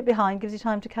you're a little bit behind, gives you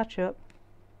time to catch up.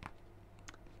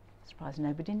 Surprised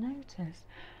nobody noticed.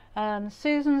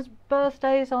 Susan's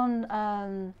birthday's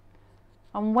on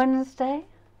Wednesday.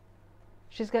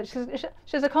 She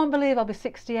says, I can't believe I'll be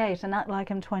 68 and act like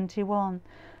I'm 21.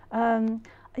 Yeah,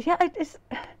 it's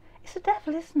a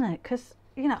devil, isn't it? Because,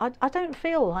 you know, I don't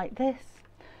feel like this.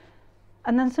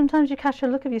 And then sometimes you catch a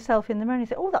look of yourself in the mirror and you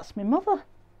say, oh, that's my mother.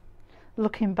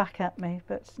 looking back at me.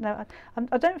 But no,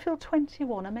 I don't feel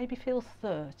 21. I maybe feel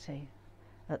 30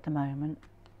 at the moment.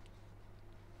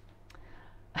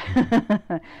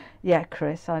 Yeah,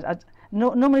 Chris,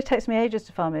 normally it takes me ages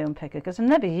to find my unpicker because I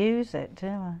never use it, do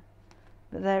I?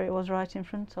 But there it was right in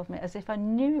front of me, as if I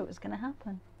knew it was going to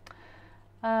happen.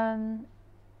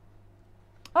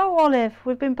 Oh, Olive,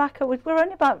 we've been back at, we're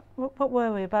only about, what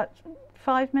were we, about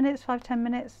 10 minutes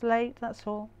late, that's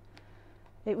all.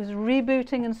 It was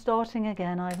rebooting and starting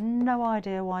again. I have no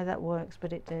idea why that works,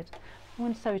 but it did. I'm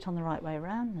going to sew it on the right way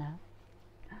around now.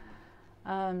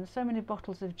 So many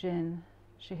bottles of gin.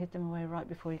 She hid them away right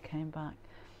before he came back.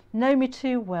 Know me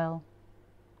too well.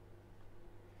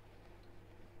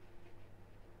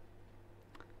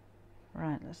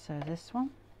 Right, let's sew this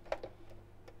one.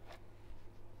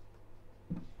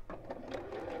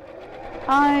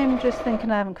 I'm just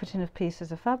thinking I haven't cut enough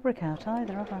pieces of fabric out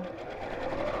either, have I?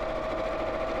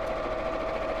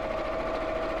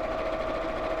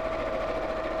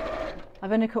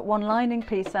 I've only cut one lining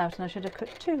piece out and I should have cut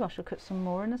two. I shall cut some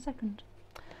more in a second.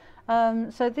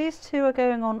 So these two are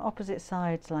going on opposite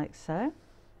sides like so.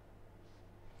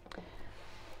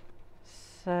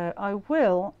 So I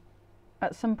will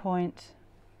at some point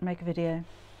make a video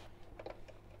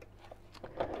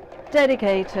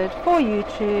dedicated for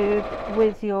YouTube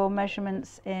with your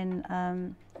measurements in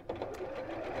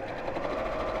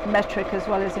metric as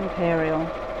well as imperial.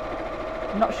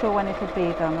 I'm not sure when it'll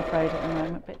be though, I'm afraid at the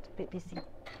moment, but a bit busy.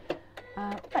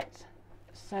 Right,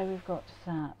 so we've got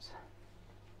that.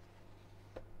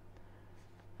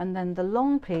 And then the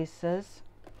long pieces,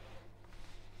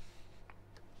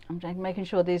 I'm making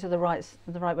sure these are the right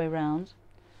way round,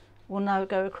 will now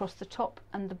go across the top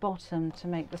and the bottom to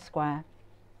make the square,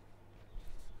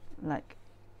 like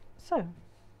so.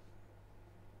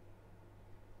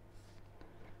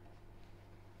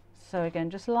 So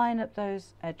again, just line up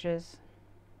those edges.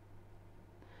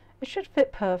 It should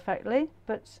fit perfectly,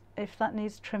 but if that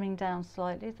needs trimming down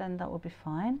slightly, then that will be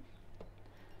fine. I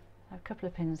have a couple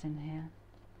of pins in here.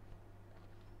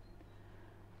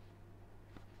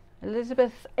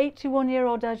 Elizabeth,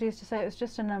 81-year-old dad used to say it was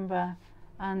just a number,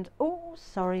 and oh,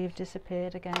 sorry, you've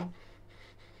disappeared again.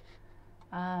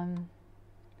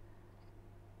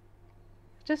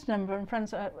 Just a number, and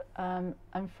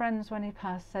friends when he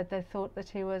passed said they thought that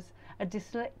he was a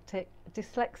dyslexic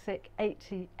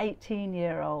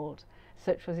 18-year-old.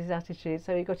 Such was his attitude.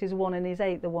 So he got his 1 and his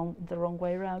 8 the wrong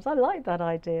way around. So I like that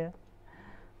idea.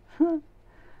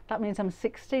 That means I'm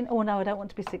 16. Oh no, I don't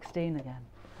want to be 16 again.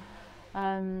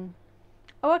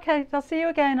 Oh, okay, I'll see you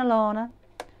again, Alana.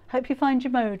 Hope you find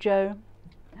your mojo.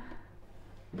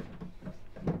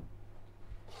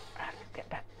 Let's get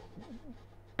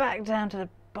back down to the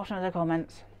bottom of the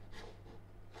comments.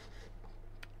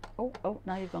 Oh,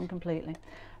 now you've gone completely.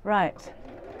 Right.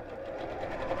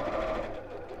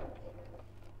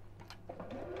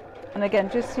 And again,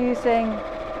 just using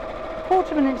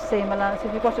 1/4 of an inch seam allowance.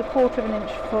 If you've got a 1/4 of an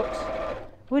inch foot,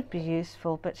 would be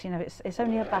useful, but you know, it's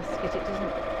only a basket. It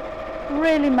doesn't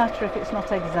really matter if it's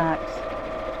not exact.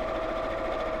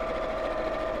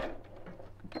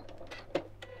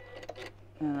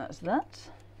 And that's that.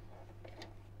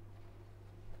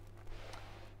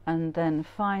 And then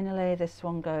finally this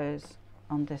one goes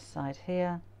on this side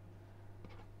here,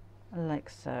 like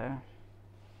so.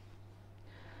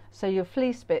 So your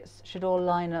fleece bits should all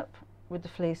line up with the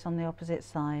fleece on the opposite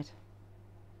side.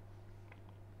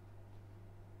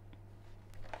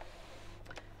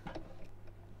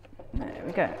 There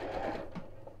we go.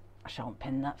 I shan't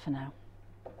pin that for now.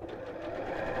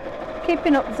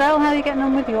 Keeping up, Zell, how are you getting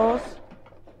on with yours?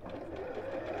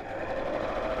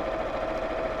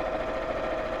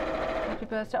 Happy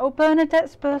birthday. Oh,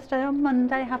 Bernadette's birthday on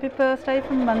Monday. Happy birthday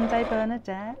from Monday,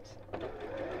 Bernadette.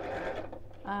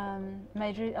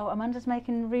 Amanda's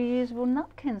making reusable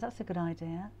napkins. That's a good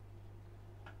idea.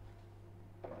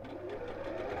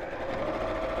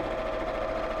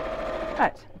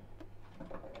 Right.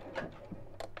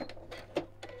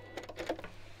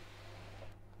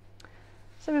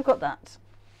 So we've got that.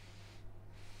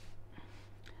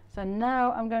 So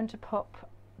now I'm going to pop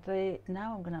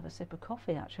now I'm going to have a sip of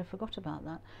coffee, actually I forgot about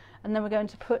that. And then we're going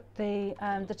to put the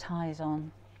ties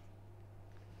on.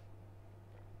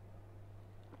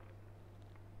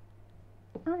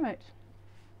 Alright,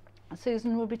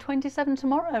 Susan will be 27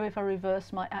 tomorrow if I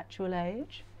reverse my actual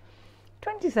age.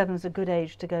 27 is a good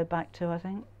age to go back to, I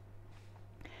think.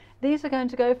 These are going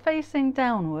to go facing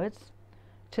downwards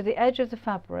to the edge of the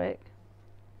fabric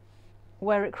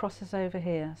where it crosses over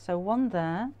here. So one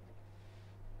there,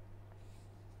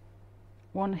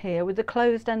 one here with the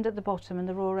closed end at the bottom and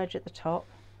the raw edge at the top.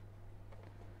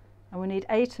 And we need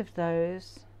 8 of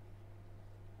those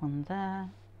one there.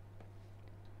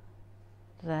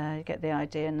 There, you get the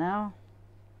idea now.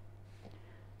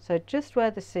 So just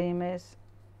where the seam is,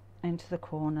 into the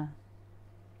corner.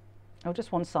 Oh,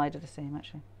 just one side of the seam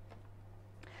actually.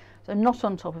 So not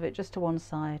on top of it, just to one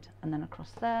side, and then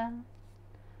across there,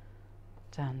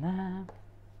 down there,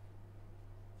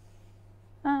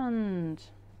 and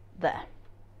there.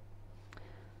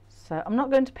 So I'm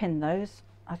not going to pin those.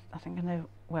 I think I know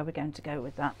where we're going to go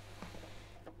with that.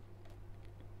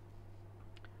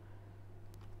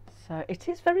 So it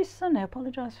is very sunny. I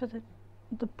apologise for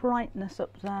the brightness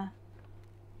up there.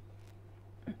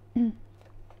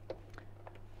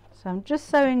 So I'm just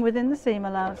sewing within the seam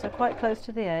allowance, so quite close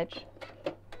to the edge.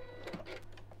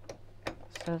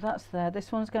 So that's there.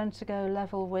 This one's going to go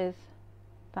level with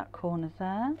that corner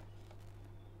there.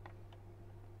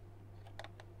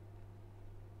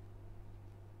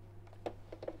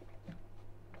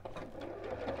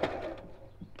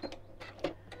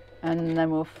 And then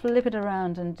we'll flip it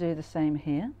around and do the same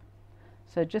here.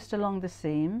 So just along the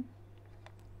seam.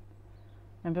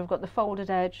 Remember, we've got the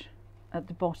folded edge at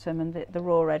the bottom and the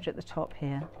raw edge at the top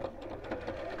here.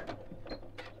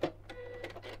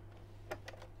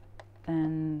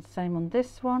 And same on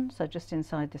this one, so just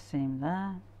inside the seam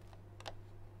there.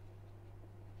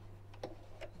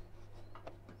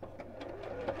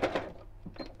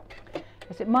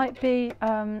 Yes, it might be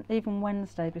even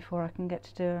Wednesday before I can get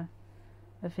to do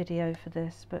a video for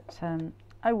this, but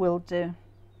I will do.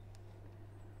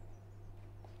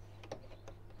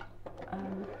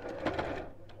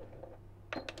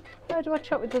 How do I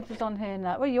chop with others on here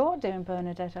now? Well, you're doing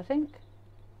Bernadette, I think.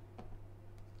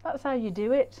 That's how you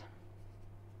do it.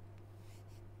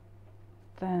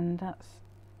 Then that's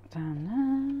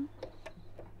down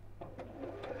there.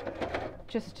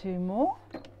 Just two more.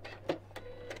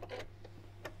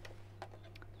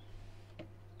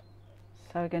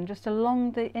 So again, just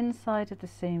along the inside of the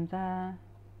seam there.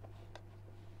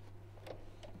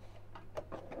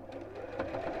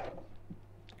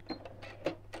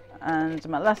 And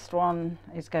my last one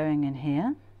is going in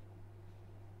here.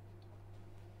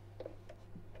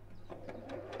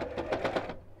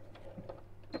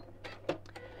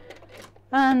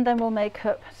 And then we'll make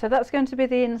up, so that's going to be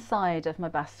the inside of my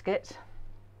basket.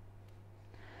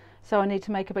 So I need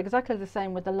to make up exactly the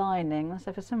same with the lining.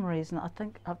 So for some reason I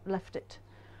think I've left it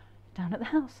down at the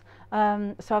house.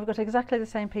 So I've got exactly the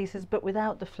same pieces but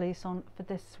without the fleece on for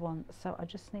this one. So I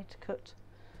just need to cut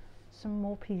some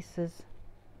more pieces.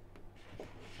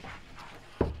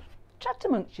 Chat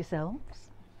amongst yourselves.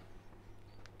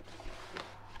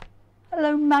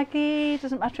 Hello Maggie,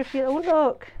 doesn't matter if you, oh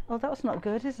look, oh that's not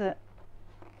good, is it?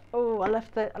 Oh, I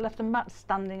left the mat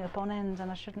standing up on end and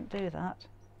I shouldn't do that.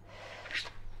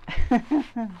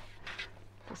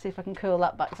 Let's see if I can curl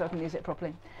that back so I can use it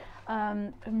properly. I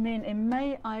mean, in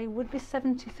May I would be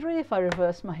 73 if I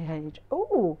reverse my age.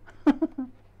 Oh!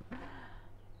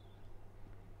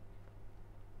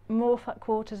 More fat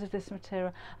quarters of this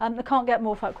material. I can't get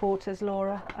more fat quarters,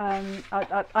 Laura.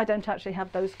 I don't actually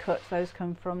have those cut. Those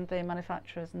come from the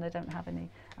manufacturers and they don't have any,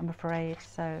 I'm afraid.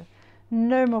 So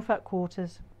no more fat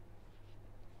quarters.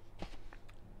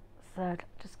 So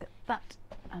just get that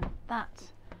and that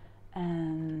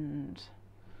and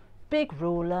big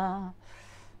ruler,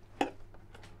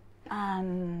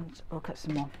 and we'll cut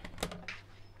some more.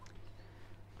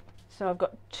 So I've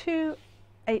got two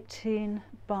 18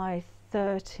 by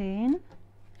 13,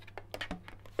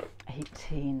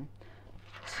 18,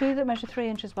 two that measure 3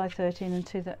 inches by 13 and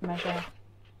two that measure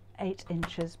 8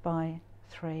 inches by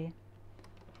 3.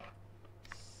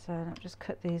 So let me just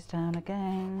cut these down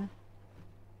again.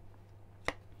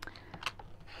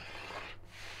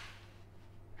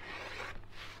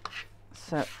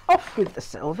 So off with the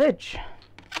selvage.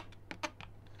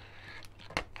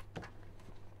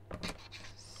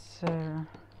 So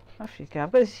off you go.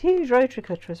 I've got this huge rotary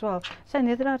cutter as well. Saying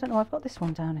the other day, I don't know, I've got this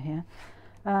one down here.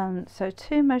 So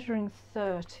 2 measuring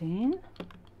 13.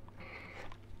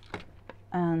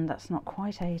 And that's not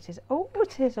quite 8, is it? Oh,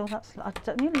 it is. Oh, that's, I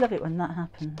don't you love it when that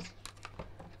happens.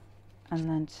 And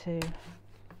then 2.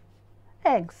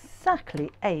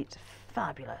 Exactly 8.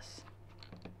 Fabulous.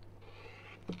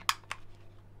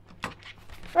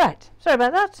 Right, sorry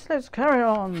about that, let's carry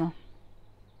on.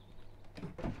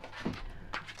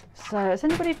 So has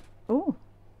anybody, oh,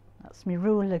 that's me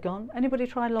ruler gone. Anybody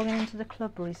tried logging into the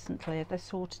club recently? Have they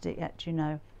sorted it yet, do you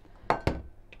know?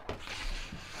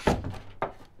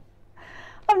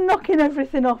 I'm knocking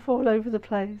everything off all over the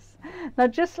place. Now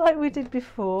just like we did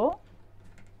before,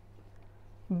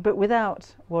 but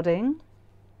without wadding,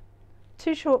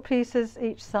 2 short pieces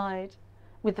each side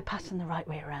with the pattern the right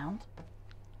way around.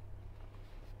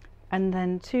 And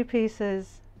then 2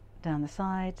 pieces down the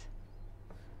side.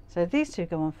 So these two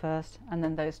go on first, and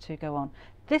then those two go on.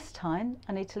 This time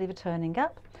I need to leave a turning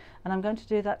gap, and I'm going to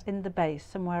do that in the base,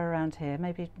 somewhere around here,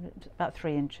 maybe about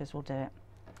 3 inches will do it.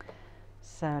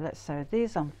 So let's sew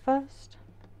these on first.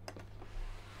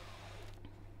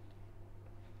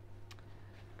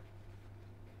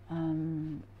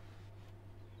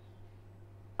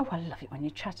 Oh, I love it when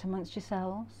you chat amongst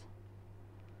yourselves.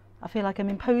 I feel like I'm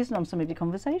imposing on some of your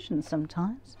conversations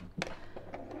sometimes.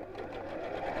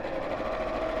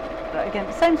 But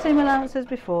again, same seam allowance as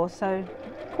before, so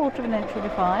 1/4 of an inch will be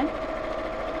fine.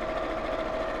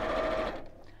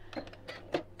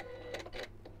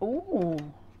 Ooh,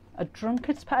 a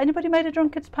drunkard's path. Anybody made a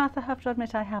drunkard's path? I have to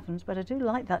admit I haven't, but I do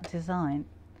like that design.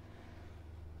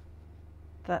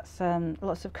 That's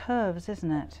lots of curves,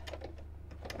 isn't it?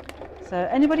 So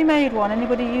anybody made one?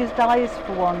 Anybody used dyes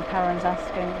for one? Karen's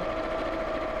asking.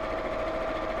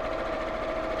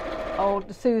 Oh,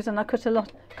 Susan, I cut a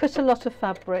lot of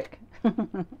fabric.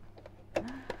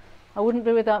 I wouldn't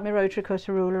be without my rotary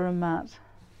cutter, ruler and mat.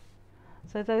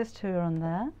 So those two are on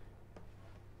there.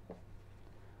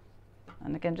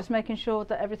 And again, just making sure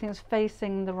that everything's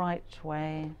facing the right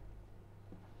way.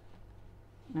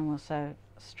 And we'll sew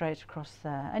straight across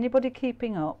there. Anybody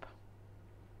keeping up?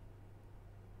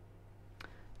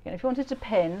 Again, if you wanted to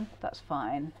pin, that's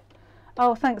fine.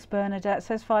 Oh, thanks Bernadette. It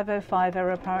says 505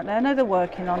 error apparently. I know they're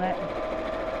working on it.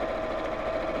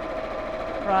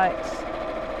 Right.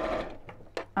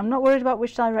 I'm not worried about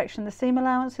which direction the seam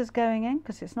allowance is going in,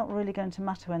 because it's not really going to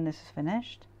matter when this is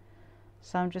finished.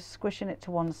 So I'm just squishing it to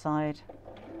one side.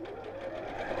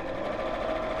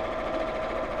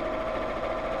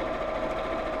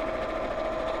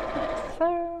 Like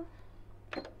so.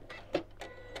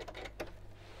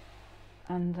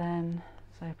 And then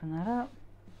let's open that up.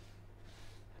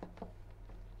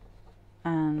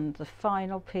 And the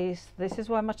final piece, this is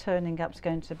where my turning gap's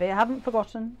going to be. I haven't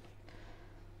forgotten.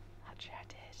 Actually, I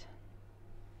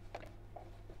did.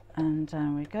 And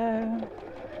down we go.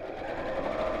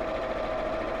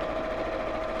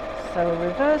 So we'll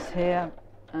reverse here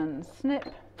and snip.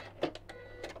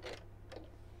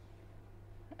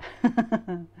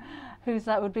 Who's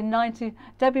that? Would be 90.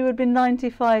 Debbie would be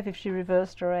 95 if she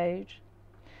reversed her age.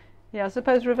 Yeah, I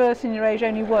suppose reversing your age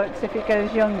only works if it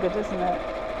goes younger, doesn't it?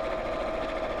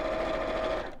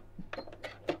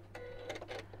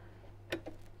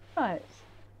 Right,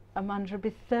 Amanda would be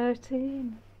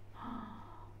 13.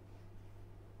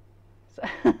 So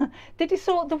did you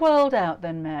sort the world out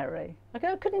then, Mary?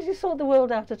 Okay, couldn't you sort the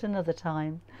world out at another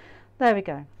time? There we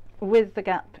go, with the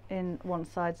gap in one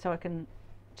side so I can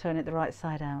turn it the right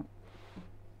side out.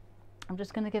 I'm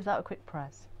just going to give that a quick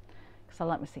press because I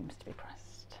like my seams to be pressed.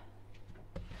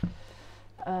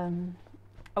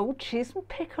 Oh, cheese and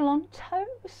pickle on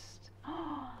toast.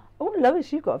 Oh,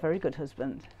 Lois, you've got a very good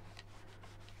husband.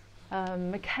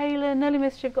 Michaela, nearly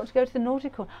missed you've got to go to the naughty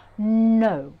corner.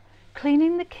 No,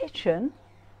 cleaning the kitchen,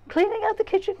 cleaning out the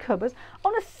kitchen cupboards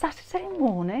on a Saturday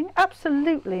morning,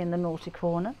 absolutely in the naughty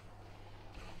corner.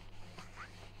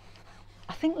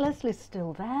 I think Leslie's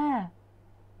still there.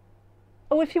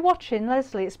 Oh, if you're watching,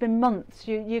 Leslie, it's been months.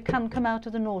 You can come out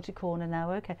of the naughty corner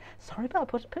now. Okay. Sorry about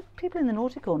put people in the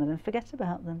naughty corner and forget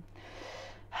about them.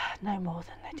 No more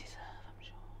than they deserve,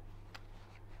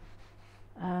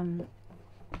 I'm sure.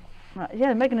 Right,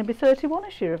 yeah, Megan would be 31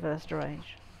 if she reversed her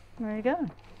age. There you go.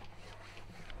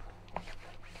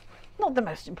 Not the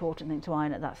most important thing to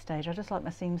iron at that stage. I just like my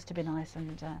seams to be nice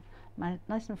and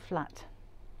flat.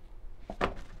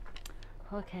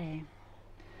 Okay.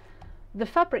 The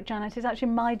fabric, Janet, is actually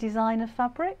my design of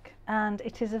fabric, and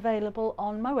it is available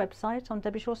on my website on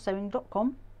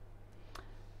debbieshawsewing.com.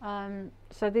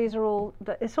 So these are all,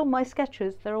 it's all my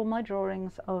sketches, they're all my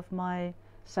drawings of my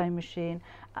sewing machine,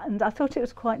 and I thought it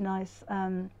was quite nice.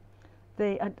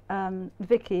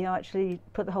 Vicky, who actually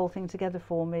put the whole thing together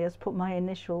for me, has put my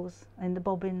initials in the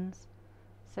bobbins.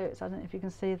 So it's, I don't know if you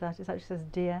can see that, it actually says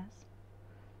DS.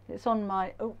 It's on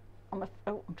my, I'm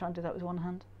trying to do that with one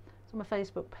hand. On my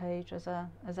Facebook page as a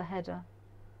header.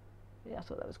 Yeah, I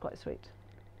thought that was quite sweet.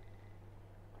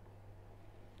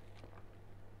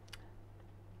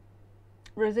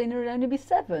 Rosina would only be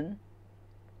 7.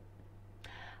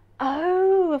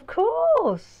 Oh, of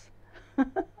course.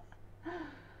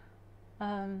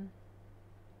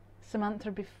 Samantha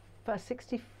would be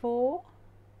 64.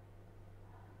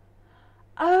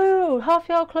 Oh, Half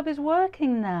Yard Club is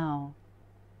working now.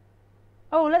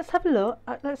 Oh, let's have a look.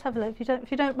 Let's have a look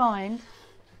if you don't mind.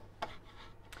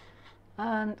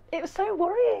 And it was so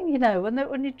worrying, you know,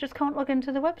 when you just can't log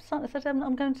into the website. I said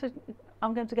I'm going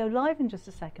to go live in just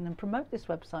a second and promote this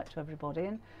website to everybody,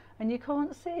 and you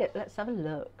can't see it. Let's have a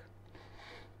look.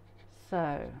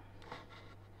 So,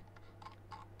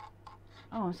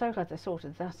 oh, I'm so glad they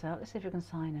sorted that out. Let's see if we can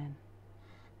sign in.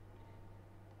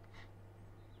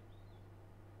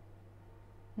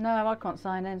 No, I can't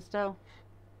sign in still.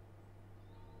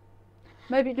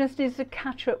 Maybe it just needs to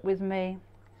catch up with me.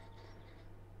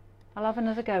 I'll have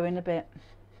another go in a bit.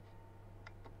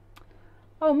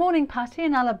 Oh, morning Patty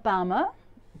in Alabama.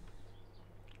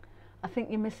 I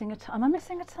think you're missing a tie. Am I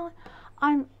missing a tie?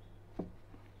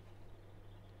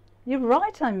 You're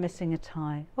right, I'm missing a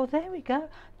tie. Oh, there we go.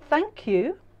 Thank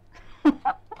you.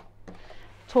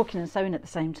 Talking and sewing at the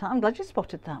same time. I'm glad you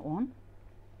spotted that one.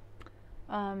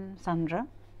 Sandra.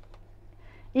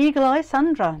 Eagle Eye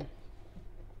Sandra.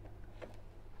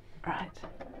 Right.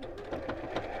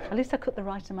 At least I cut the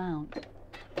right amount.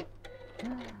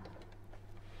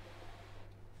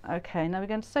 Okay, now we're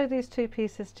going to sew these two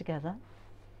pieces together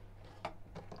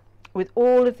with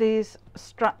all of these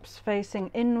straps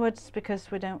facing inwards because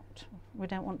we don't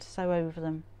want to sew over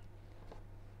them.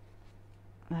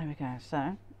 There we go.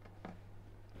 So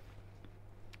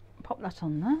pop that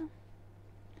on there,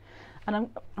 and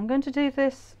I'm going to do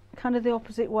this kind of the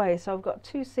opposite way. So I've got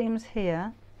two seams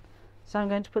here, so I'm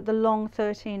going to put the long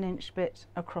 13-inch bit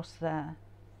across there.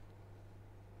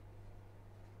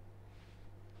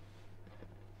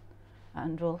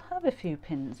 And we'll have a few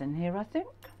pins in here, I think.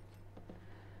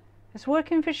 It's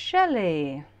working for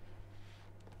Shelley.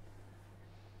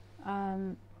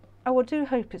 Oh, I do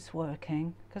hope it's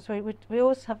working, because we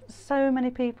always have so many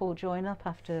people join up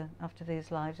after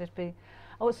these lives. It'd be,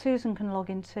 oh, Susan can log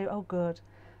in too. Oh, good.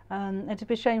 It'd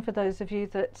be a shame for those of you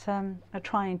that are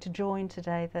trying to join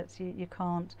today that you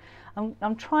can't.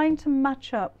 I'm trying to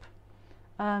match up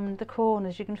the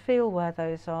corners. You can feel where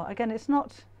those are. Again, it's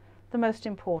not the most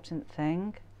important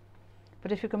thing,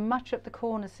 but if you can match up the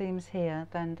corner seams here,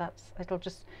 then it'll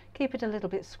just keep it a little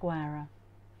bit squarer.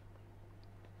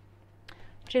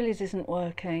 Jilly's isn't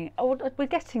working. Oh, we're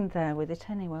getting there with it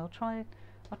anyway. I'll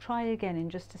try again in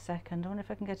just a second. I wonder if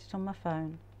I can get it on my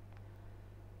phone.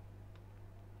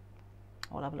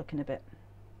 I'll have a look in a bit.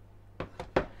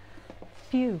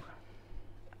 Phew.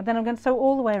 And then I'm going to sew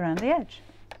all the way around the edge.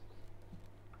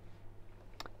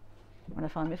 When I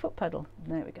find my foot pedal.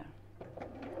 There we go.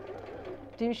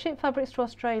 Do you ship fabrics to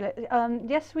Australia?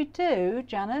 Yes, we do,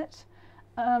 Janet,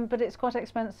 but it's quite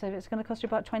expensive. It's going to cost you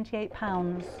about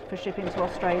 £28 for shipping to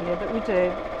Australia, but we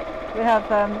do. We have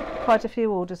quite a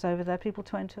few orders over there. People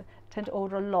tend to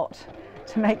order a lot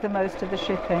to make the most of the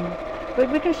shipping.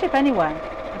 But we can ship anywhere.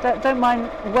 I don't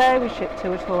mind where we ship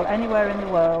to at all, anywhere in the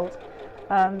world.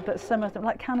 But some of them,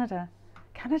 like Canada.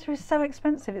 Canada is so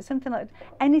expensive. It's something like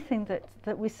anything that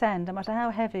we send, no matter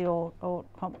how heavy or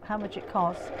how much it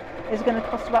costs, is going to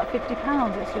cost about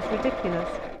 £50. It's just ridiculous.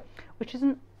 Which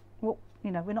isn't, well, you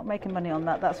know, we're not making money on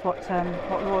that. That's what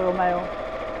Royal Mail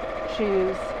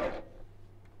choose.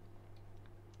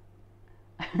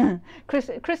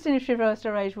 Christine, if she reversed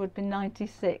her age, would be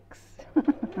 96.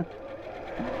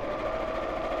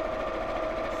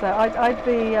 So I'd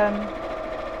be.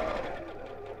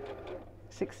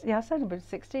 Yeah, I said about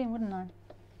 16, wouldn't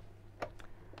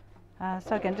I?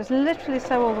 So again, just literally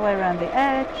sew all the way around the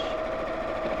edge,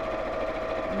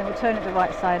 and then we'll turn it the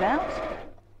right side out.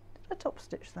 Did I top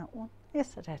stitch that one?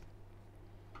 Yes, I did.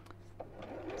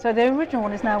 So the original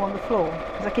one is now on the floor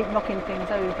because I keep knocking things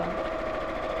over.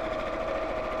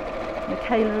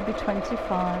 Michaela will be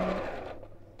 25.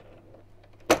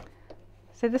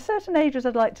 So there's certain ages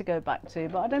I'd like to go back to,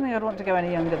 but I don't think I'd want to go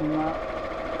any younger than that.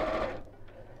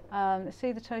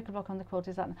 See the token block on the quilt,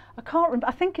 is that? I can't remember.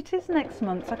 I think it is next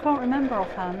month. I can't remember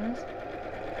offhand.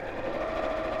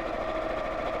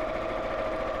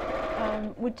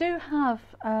 We do have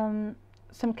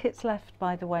some kits left,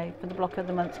 by the way, for the block of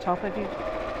the month top.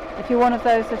 If you're one of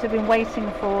those that have been waiting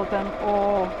for them,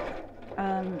 or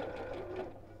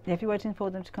yeah, if you're waiting for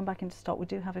them to come back into stock, we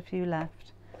do have a few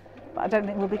left. But I don't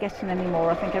think we'll be getting any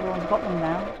more. I think everyone's got them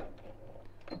now.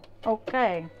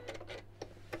 Okay.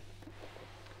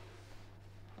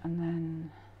 And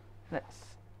then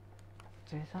let's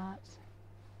do that.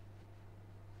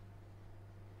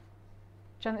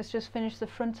 Janet's just finished the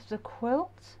front of the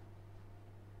quilt.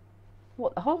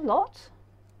 What, the whole lot?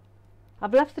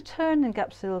 I've left the turning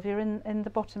gap, Sylvia, in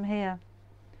the bottom here,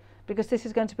 because this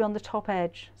is going to be on the top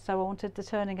edge, so I wanted the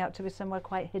turning gap to be somewhere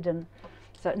quite hidden.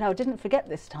 So no, I didn't forget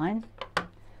this time.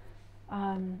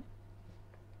 As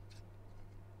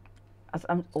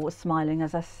I'm always smiling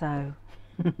as I sew.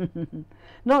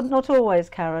 Not always,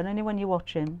 Karen, only when you're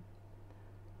watching.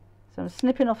 So I'm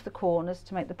snipping off the corners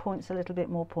to make the points a little bit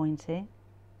more pointy.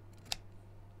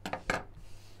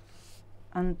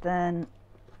 And then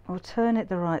I'll turn it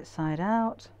the right side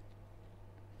out.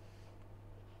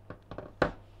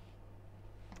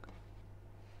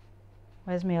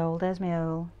 Where's my owl? There's my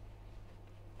owl.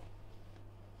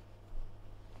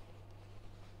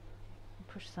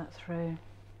 Push that through.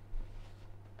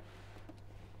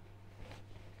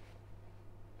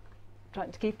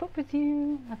 Trying to keep up with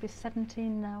you. I'll be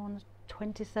 17 now on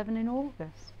 27 in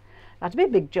August. That'd be a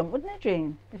big jump, wouldn't it,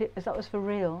 Jean? If that was for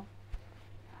real.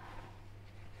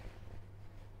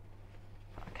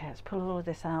 Okay, let's pull all of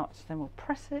this out, then we'll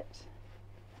press it.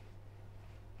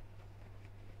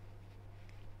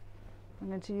 I'm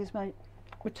going to use my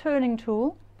returning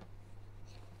tool.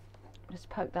 Just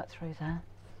poke that through there.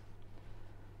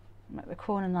 Make the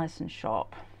corner nice and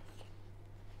sharp.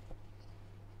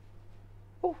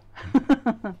 Oh,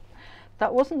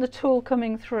 that wasn't the tool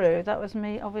coming through, that was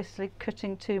me obviously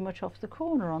cutting too much off the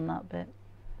corner on that bit.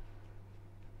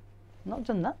 Not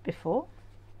done that before.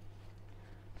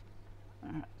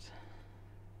 All right.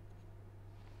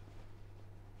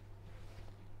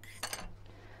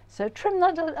 So trim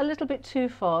that a little bit too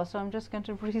far, so I'm just going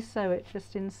to re-sew it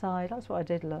just inside. That's what I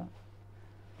did, look.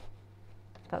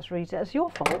 That's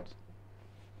your fault.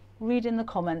 Read in the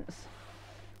comments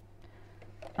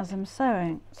as I'm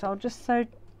sewing. So I'll just sew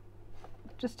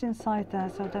just inside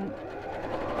there, so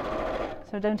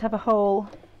I don't have a hole.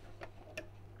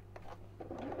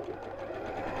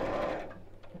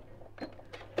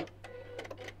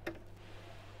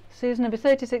 Susan, I'll be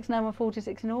 36 now and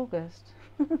 46 in August.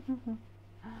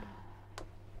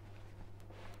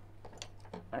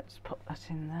 Let's put that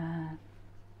in there.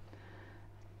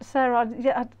 Sarah,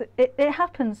 yeah, it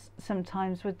happens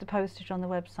sometimes with the postage on the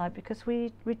website because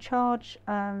we charge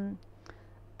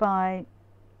by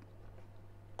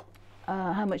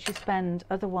how much you spend.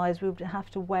 Otherwise, we would have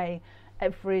to weigh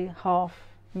every half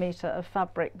metre of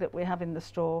fabric that we have in the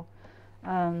store.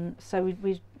 So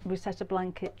we set a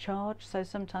blanket charge. So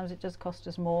sometimes it does cost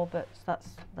us more, but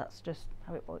that's just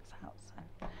how it works out.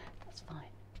 So that's fine.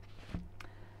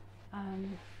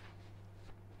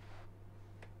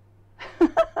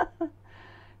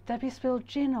 Debbie spilled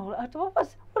gin all. What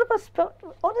have I spilled?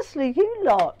 Honestly, you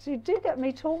lot, you do get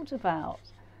me talked about.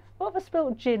 What have I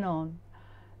spilled gin on?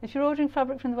 If you're ordering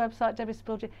fabric from the website, Debbie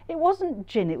spilled gin. It wasn't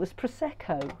gin, it was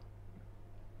Prosecco.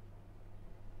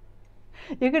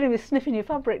 You're going to be sniffing your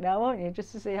fabric now, aren't you,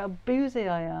 just to see how boozy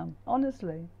I am,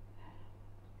 honestly.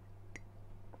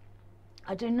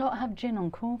 I do not have gin on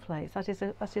cornflakes. That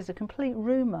is a complete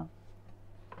rumour.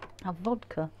 I have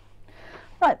vodka.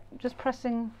 Right, just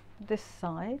pressing this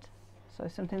side. So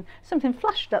something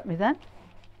flashed at me then.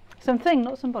 Something,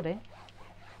 not somebody.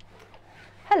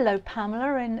 Hello,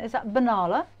 Pamela. Is that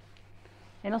Benalla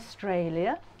in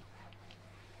Australia?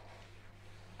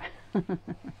 I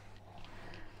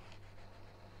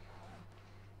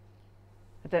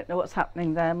don't know what's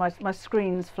happening there. My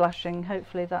screen's flashing.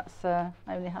 Hopefully that's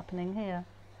only happening here.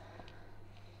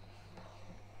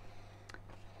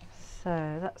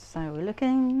 So that's how we're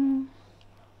looking.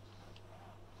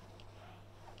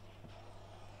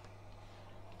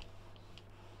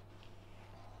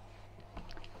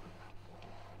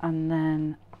 And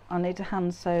then I need to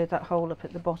hand sew that hole up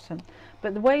at the bottom.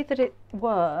 But the way that it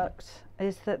works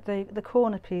is that the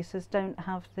corner pieces don't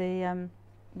have the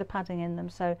padding in them,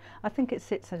 so I think it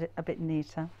sits a bit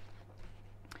neater.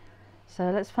 So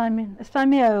let's find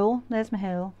my hole. There's my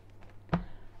hole,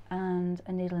 and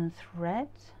a needle and thread,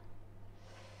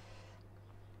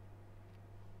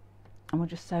 and we'll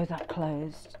just sew that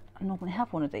closed. I normally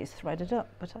have one of these threaded up,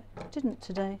 but I didn't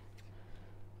today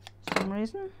for some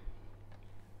reason.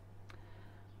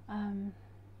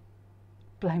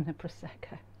 Blame the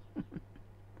Prosecco.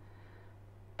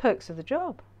 Perks of the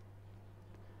job.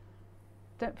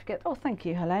 Don't forget, oh thank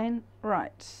you Helene.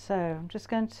 Right, so I'm just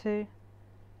going to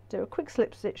do a quick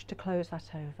slip stitch to close that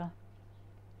over.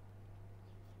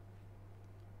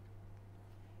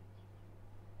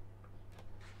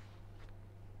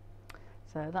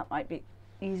 So that might be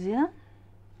easier.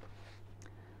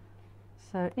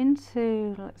 So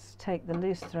let's take the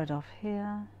loose thread off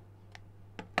here.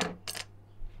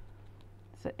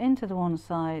 So into the one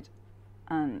side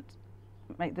and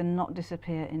make the knot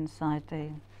disappear inside the,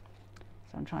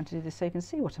 so I'm trying to do this so you can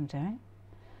see what I'm doing.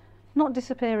 Knot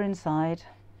disappear inside.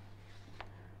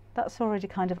 That's already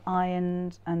kind of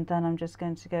ironed, and then I'm just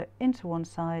going to go into one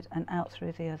side and out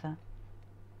through the other.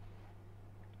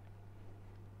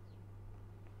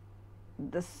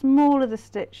 The smaller the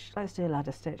stitch, let's do a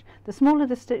ladder stitch. The smaller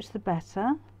the stitch the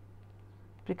better,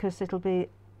 because it'll be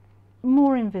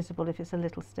more invisible if it's a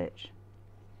little stitch.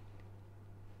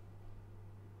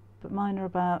 But mine are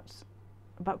about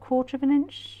 1/4 of an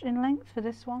inch in length for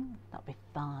this one. That'll be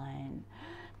fine.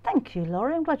 Thank you,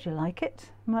 Laurie. I'm glad you like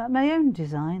it. My own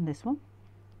design, this one.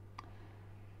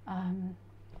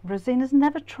 Rosina's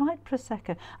never tried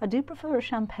Prosecco. I do prefer a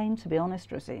champagne, to be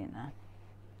honest, Rosina.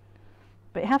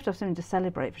 But you have to have something to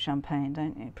celebrate for champagne,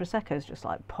 don't you? Prosecco's just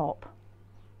like pop.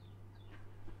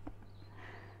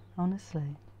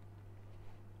 Honestly.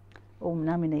 Oh,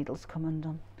 now my needles come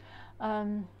undone.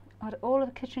 I had all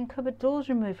of the kitchen cupboard doors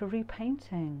removed for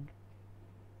repainting.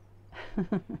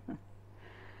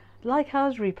 Like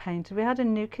ours repainted. We had a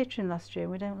new kitchen last year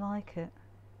and we don't like it.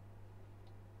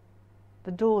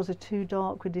 The doors are too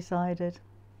dark, we decided.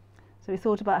 So we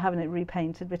thought about having it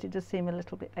repainted, but it does seem a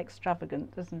little bit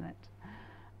extravagant, doesn't it?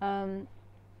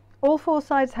 All four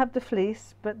sides have the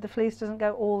fleece, but the fleece doesn't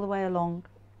go all the way along.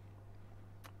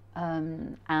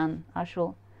 And I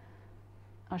shall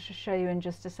show you in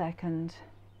just a second.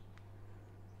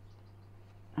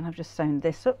 And I've just sewn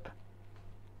this up.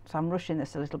 So I'm rushing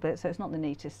this a little bit, so it's not the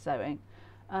neatest sewing.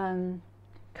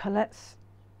 Colette's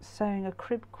sewing a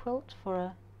crib quilt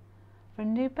for a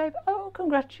new baby. Oh,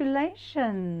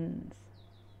 congratulations.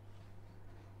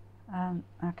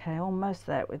 Okay, almost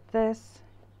there with this.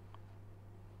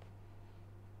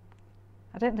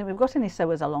 I don't think we've got any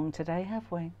sewers along today,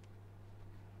 have we?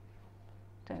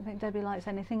 Don't think Debbie likes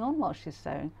anything on while she's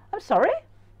sewing. I'm sorry?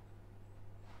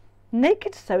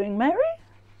 Naked sewing, Mary?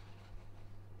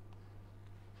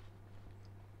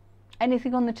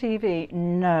 Anything on the TV?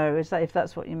 No, is that, if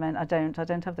that's what you meant? I don't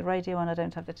have the radio on, I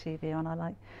don't have the TV on.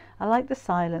 I like the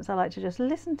silence. I like to just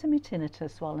listen to me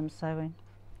tinnitus while I'm sewing.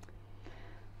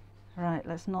 Right,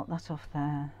 let's knock that off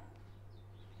there.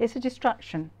 It's a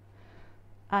distraction.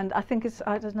 And I think it's,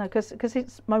 I don't know, because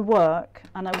it's my work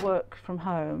and I work from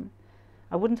home.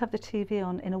 I wouldn't have the TV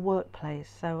on in a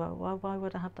workplace, so why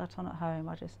would I have that on at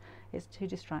home? It's too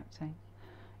distracting.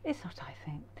 It's what I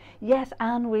think. Yes,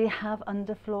 and we have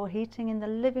underfloor heating in the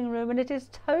living room and it is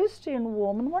toasty and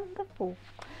warm and wonderful.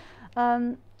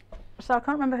 So I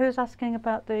can't remember who was asking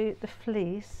about the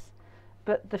fleece,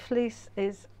 but the fleece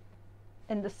is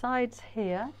in the sides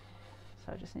here.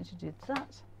 So I just need to do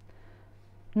that.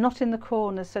 Not in the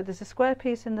corners, so there's a square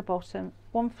piece in the bottom,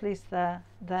 one fleece there,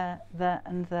 there, there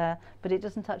and there, but it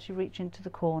doesn't actually reach into the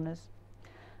corners.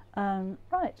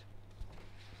 Right.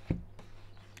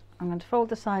 I'm going to fold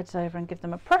the sides over and give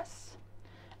them a press,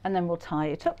 and then we'll tie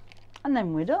it up, and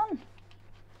then we're done.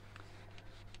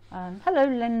 Hello,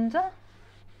 Linda.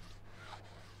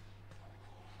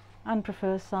 And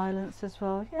prefers silence as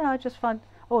well. Yeah, I just find,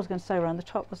 I was going to sew around the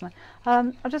top, wasn't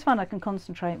I? I just find I can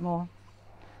concentrate more.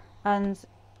 And,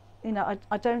 you know,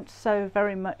 I don't sew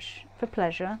very much for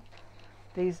pleasure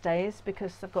these days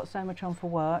because I've got so much on for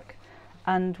work.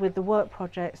 And with the work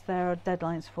projects, there are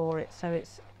deadlines for it, so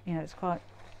it's, you know, it's quite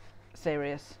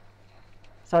serious.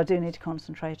 So I do need to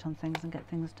concentrate on things and get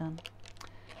things done.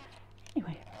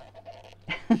 Anyway.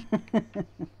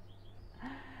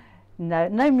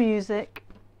 No music.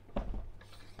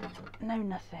 No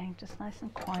nothing, just nice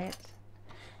and quiet.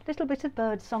 A little bit of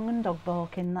bird song and dog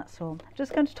barking, that's all. I'm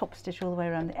just going to top stitch all the way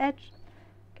around the edge.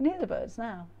 Can you hear the birds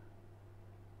now?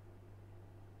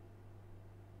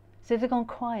 See, they've gone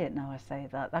quiet now I say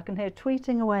that. I can hear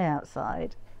tweeting away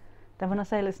outside. Then when I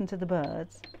say listen to the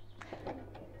birds,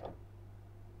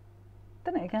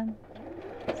 done it again.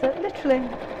 So literally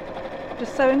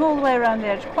just sewing all the way around the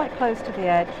edge, quite close to the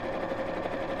edge.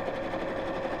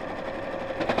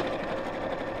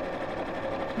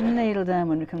 Needle down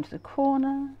when we come to the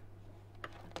corner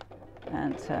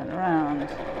and turn around.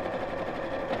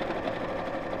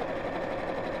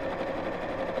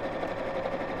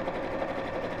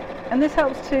 And this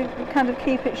helps to kind of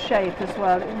keep its shape as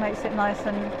well. It makes it nice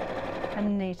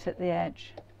and neat at the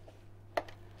edge.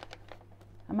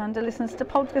 Amanda listens to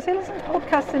podcasts. He listens to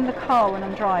podcasts in the car when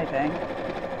I'm driving.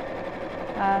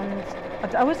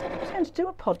 And I was going to do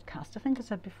a podcast, I think I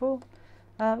said before.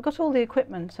 I've got all the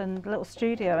equipment and the little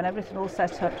studio and everything all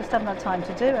set up, just haven't had time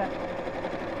to do it.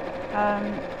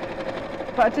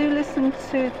 But I do listen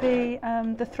to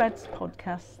the Threads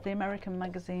podcast, the American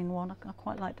magazine one. I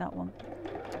quite like that one.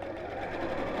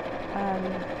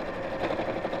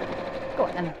 Go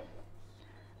on then.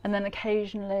 And then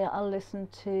occasionally I'll listen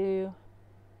to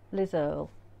Liz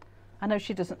Earle. I know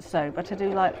she doesn't sew, but I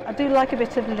do like a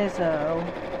bit of Liz Earle.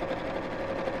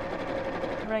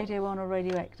 Radio 1 or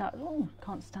Radio X. Oh,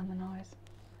 can't stand the noise.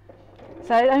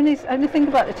 So I only think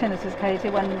about the tinnitus, Katie,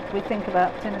 when we think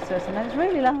about tinnitus, and then it's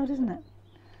really loud, isn't it?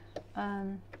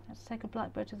 Let's take a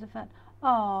blackbird to the vet.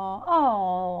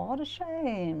 Oh, what a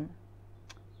shame.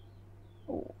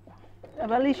 Oh.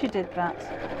 Well, at least you did that,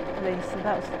 Lisa.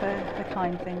 That was the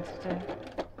kind thing to do.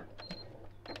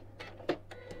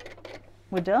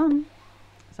 We're done.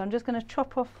 So I'm just going to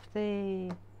chop off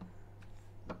the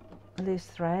loose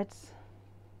threads.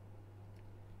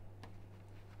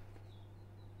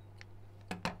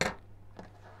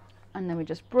 And then we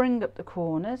just bring up the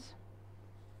corners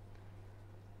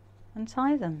and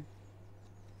tie them.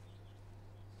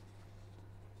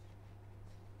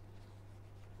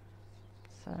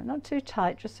 So not too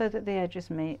tight, just so that the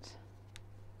edges meet.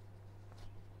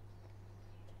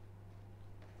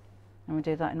 And we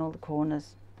do that in all the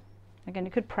corners. Again, you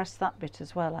could press that bit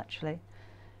as well, actually,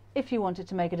 if you wanted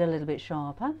to make it a little bit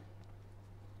sharper.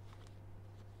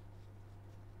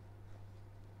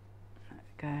 There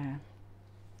we go.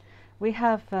 We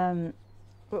have,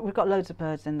 we've got loads of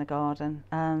birds in the garden,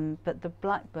 but the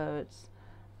blackbirds,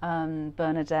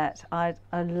 Bernadette, I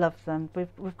love them.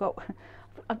 We've got,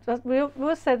 we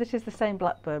always say that he's the same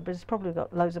blackbird, but he's probably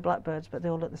got loads of blackbirds, but they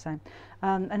all look the same.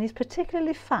 And he's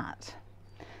particularly fat,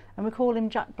 and we call him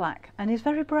Jack Black, and he's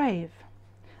very brave.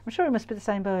 I'm sure it must be the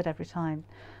same bird every time.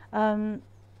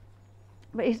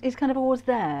 But he's kind of always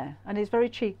there, and he's very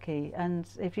cheeky, and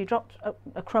if you dropped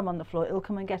a crumb on the floor, he'll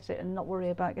come and get it and not worry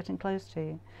about getting close to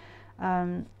you.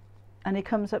 And he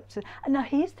comes up to, and now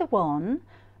he's the one,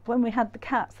 when we had the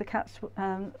cats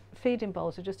feeding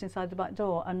bowls are just inside the back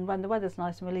door, and when the weather's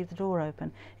nice and we leave the door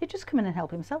open, he'd just come in and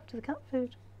help himself to the cat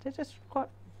food. They're just quite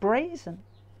brazen.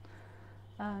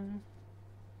 Is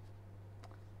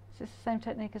this the same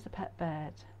technique as the pet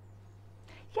bed?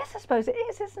 Yes, I suppose it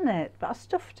is, isn't it? But I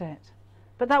stuffed it.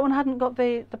 But that one hadn't got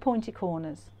the pointy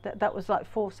corners. That was like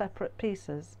 4 separate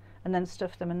pieces, and then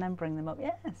stuff them and then bring them up.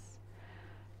 Yes,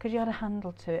 because you had a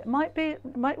handle to it. Might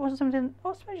want something.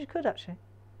 Oh, I suppose you could actually.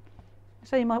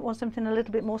 So you might want something a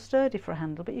little bit more sturdy for a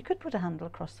handle, but you could put a handle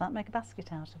across that, make a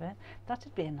basket out of it.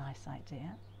 That'd be a nice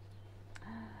idea.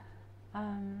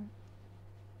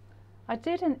 I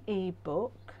did an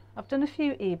e-book. I've done a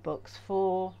few e-books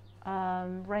for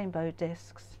rainbow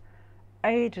discs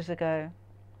ages ago.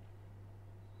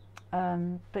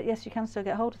 But yes, you can still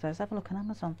get hold of those. Have a look on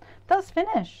Amazon. That's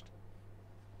finished.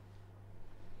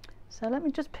 So let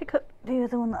me just pick up the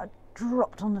other one that I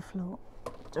dropped on the floor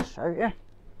to show you.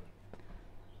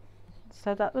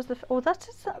 So that was the,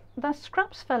 that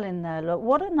scraps fell in there. Look,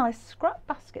 what a nice scrap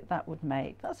basket that would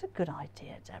make. That's a good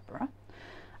idea, Deborah.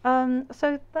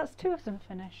 So that's 2 of them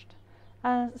finished.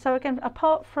 So again,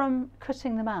 apart from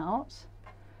cutting them out,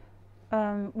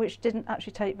 which didn't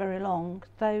actually take very long,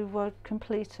 they were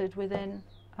completed within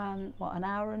what, an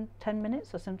hour and 10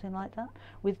 minutes or something like that,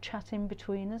 with chat in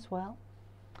between as well.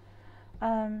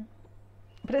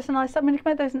 But it's a nice, I mean, you can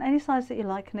make those in any size that you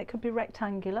like, and it could be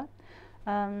rectangular,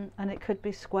 and it could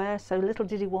be square, so little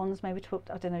diddy ones maybe to put,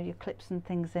 I don't know, your clips and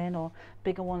things in, or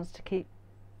bigger ones to keep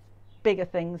bigger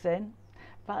things in.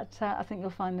 But I think you'll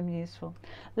find them useful.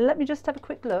 Let me just have a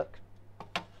quick look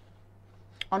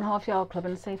on Half Yard Club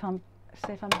and see if I'm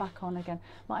back on again.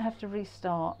 Might have to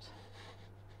restart,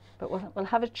 but we'll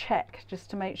have a check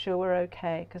just to make sure we're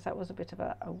okay, because that was a bit of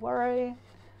a worry.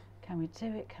 Can we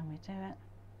do it? Can we do it?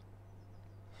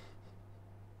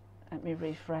 Let me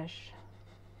refresh,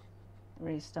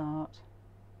 restart.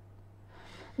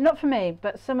 Not for me,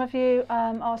 but some of you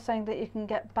are saying that you can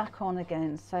get back on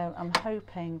again, so I'm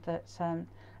hoping that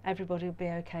everybody will be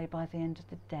okay by the end of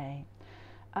the day.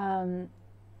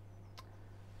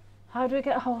 How do we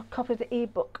get a whole copy of the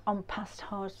ebook on past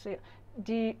hard?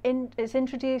 It's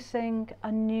introducing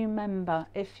a new member.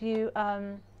 If you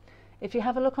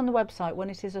have a look on the website when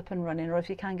it is up and running, or if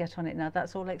you can get on it now,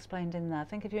 that's all explained in there. I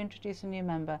think if you introduce a new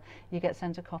member, you get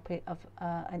sent a copy of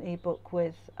an ebook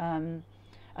with,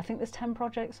 I think there's 10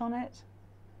 projects on it.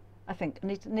 I think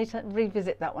I need to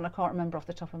revisit that one. I can't remember off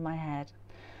the top of my head.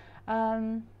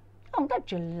 I'm glad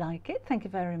you like it. Thank you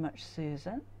very much,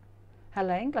 Susan.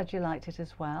 Helene, glad you liked it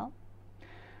as well.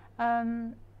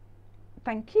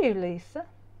 Thank you, Lisa.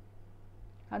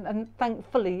 And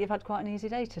thankfully, you've had quite an easy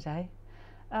day today.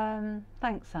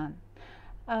 Thanks, Anne.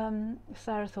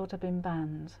 Sarah thought I'd been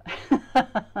banned.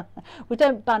 We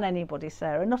don't ban anybody,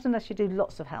 Sarah, not unless you do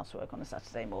lots of housework on a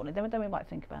Saturday morning, then we might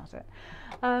think about it.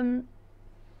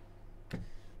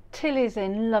 Tilly's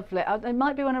in, lovely. It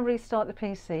might be when I restart the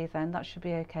PC then, that should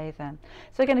be okay then.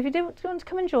 So again, if you do want to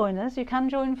come and join us, you can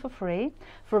join for free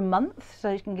for a month,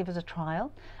 so you can give us a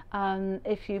trial.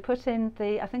 If you put in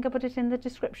I think I put it in the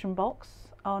description box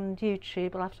on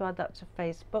YouTube, I'll have to add that to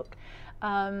Facebook.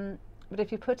 But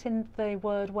if you put in the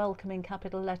word welcome in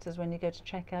capital letters when you go to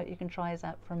checkout, you can try us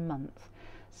out for a month.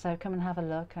 So come and have a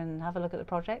look at the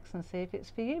projects and see if it's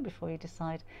for you before you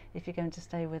decide if you're going to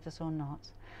stay with us or not.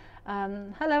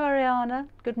 Hello Ariana,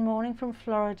 good morning from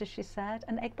Florida, she said.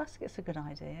 An egg basket's a good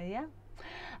idea, yeah?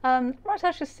 Right,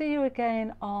 I shall see you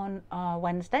again on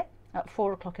Wednesday at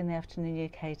 4 o'clock in the afternoon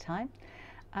UK time.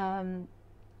 And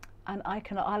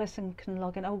Alison can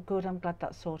log in. Oh good, I'm glad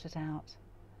that's sorted out.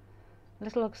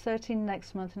 Little dog's 13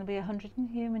 next month, and it'll be 100 in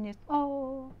human years.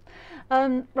 Oh,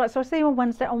 right. So I'll see you on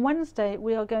Wednesday. On Wednesday,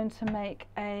 we are going to make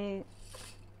a.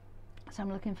 So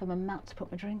I'm looking for my mat to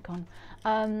put my drink on.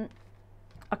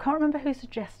 I can't remember who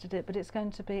suggested it, but it's going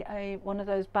to be one of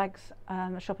those bags,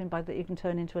 a shopping bag that you can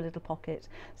turn into a little pocket.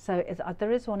 So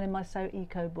there is one in my So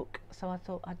Eco book, so I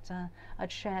thought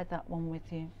I'd share that one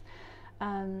with you.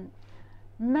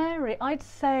 Mary, I'd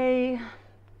say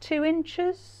 2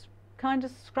 inches kind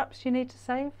of scraps you need to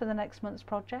save for the next month's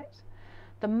project.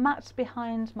 The mat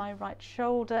behind my right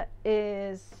shoulder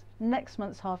is next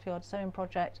month's half yard sewing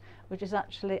project, which is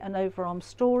actually an overarm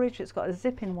storage. It's got a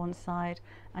zip in one side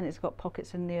and it's got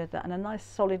pockets in the other, and a nice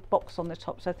solid box on the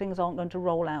top so things aren't going to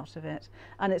roll out of it.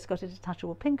 And it's got a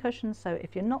detachable pincushion, so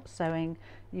if you're not sewing,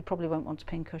 you probably won't want a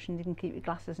pincushion. You can keep your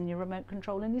glasses and your remote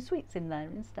control and your sweets in there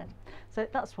instead. So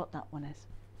that's what that one is.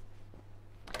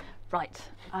 Right,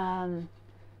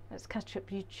 let's catch up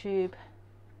YouTube.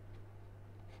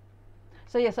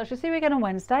 So yes, I shall see you again on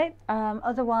Wednesday.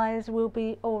 Otherwise, we'll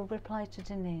be. Oh, reply to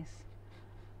Denise.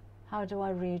 How do I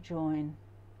rejoin?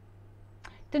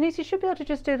 Denise, you should be able to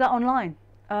just do that online.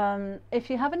 If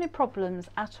you have any problems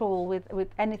at all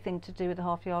with anything to do with the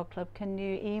Half Yard Club, can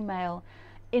you email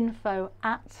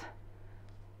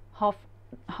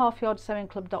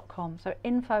info@halfyardsewingclub.com. So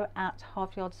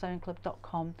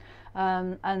info@halfyardsewingclub.com,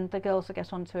 and the girls will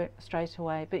get onto it straight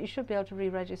away. But you should be able to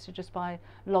re-register just by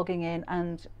logging in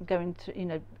and going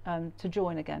to to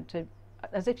join again,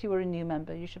 as if you were a new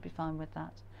member. You should be fine with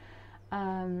that.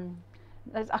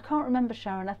 I can't remember,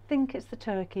 Sharon. I think it's the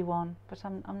Turkey one, but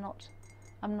I'm not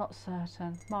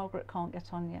certain. Margaret can't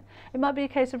get on yet. It might be a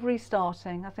case of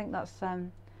restarting. I think that's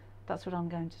what I'm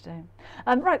going to do.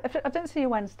 Right, if I don't see you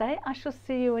Wednesday, I shall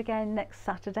see you again next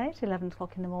Saturday at 11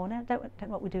 o'clock in the morning. I don't know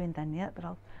what we're doing then yet, but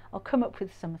I'll come up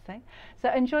with something.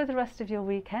 So enjoy the rest of your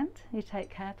weekend. You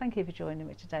take care. Thank you for joining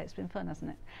me today. It's been fun,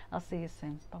 hasn't it? I'll see you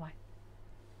soon. Bye-bye.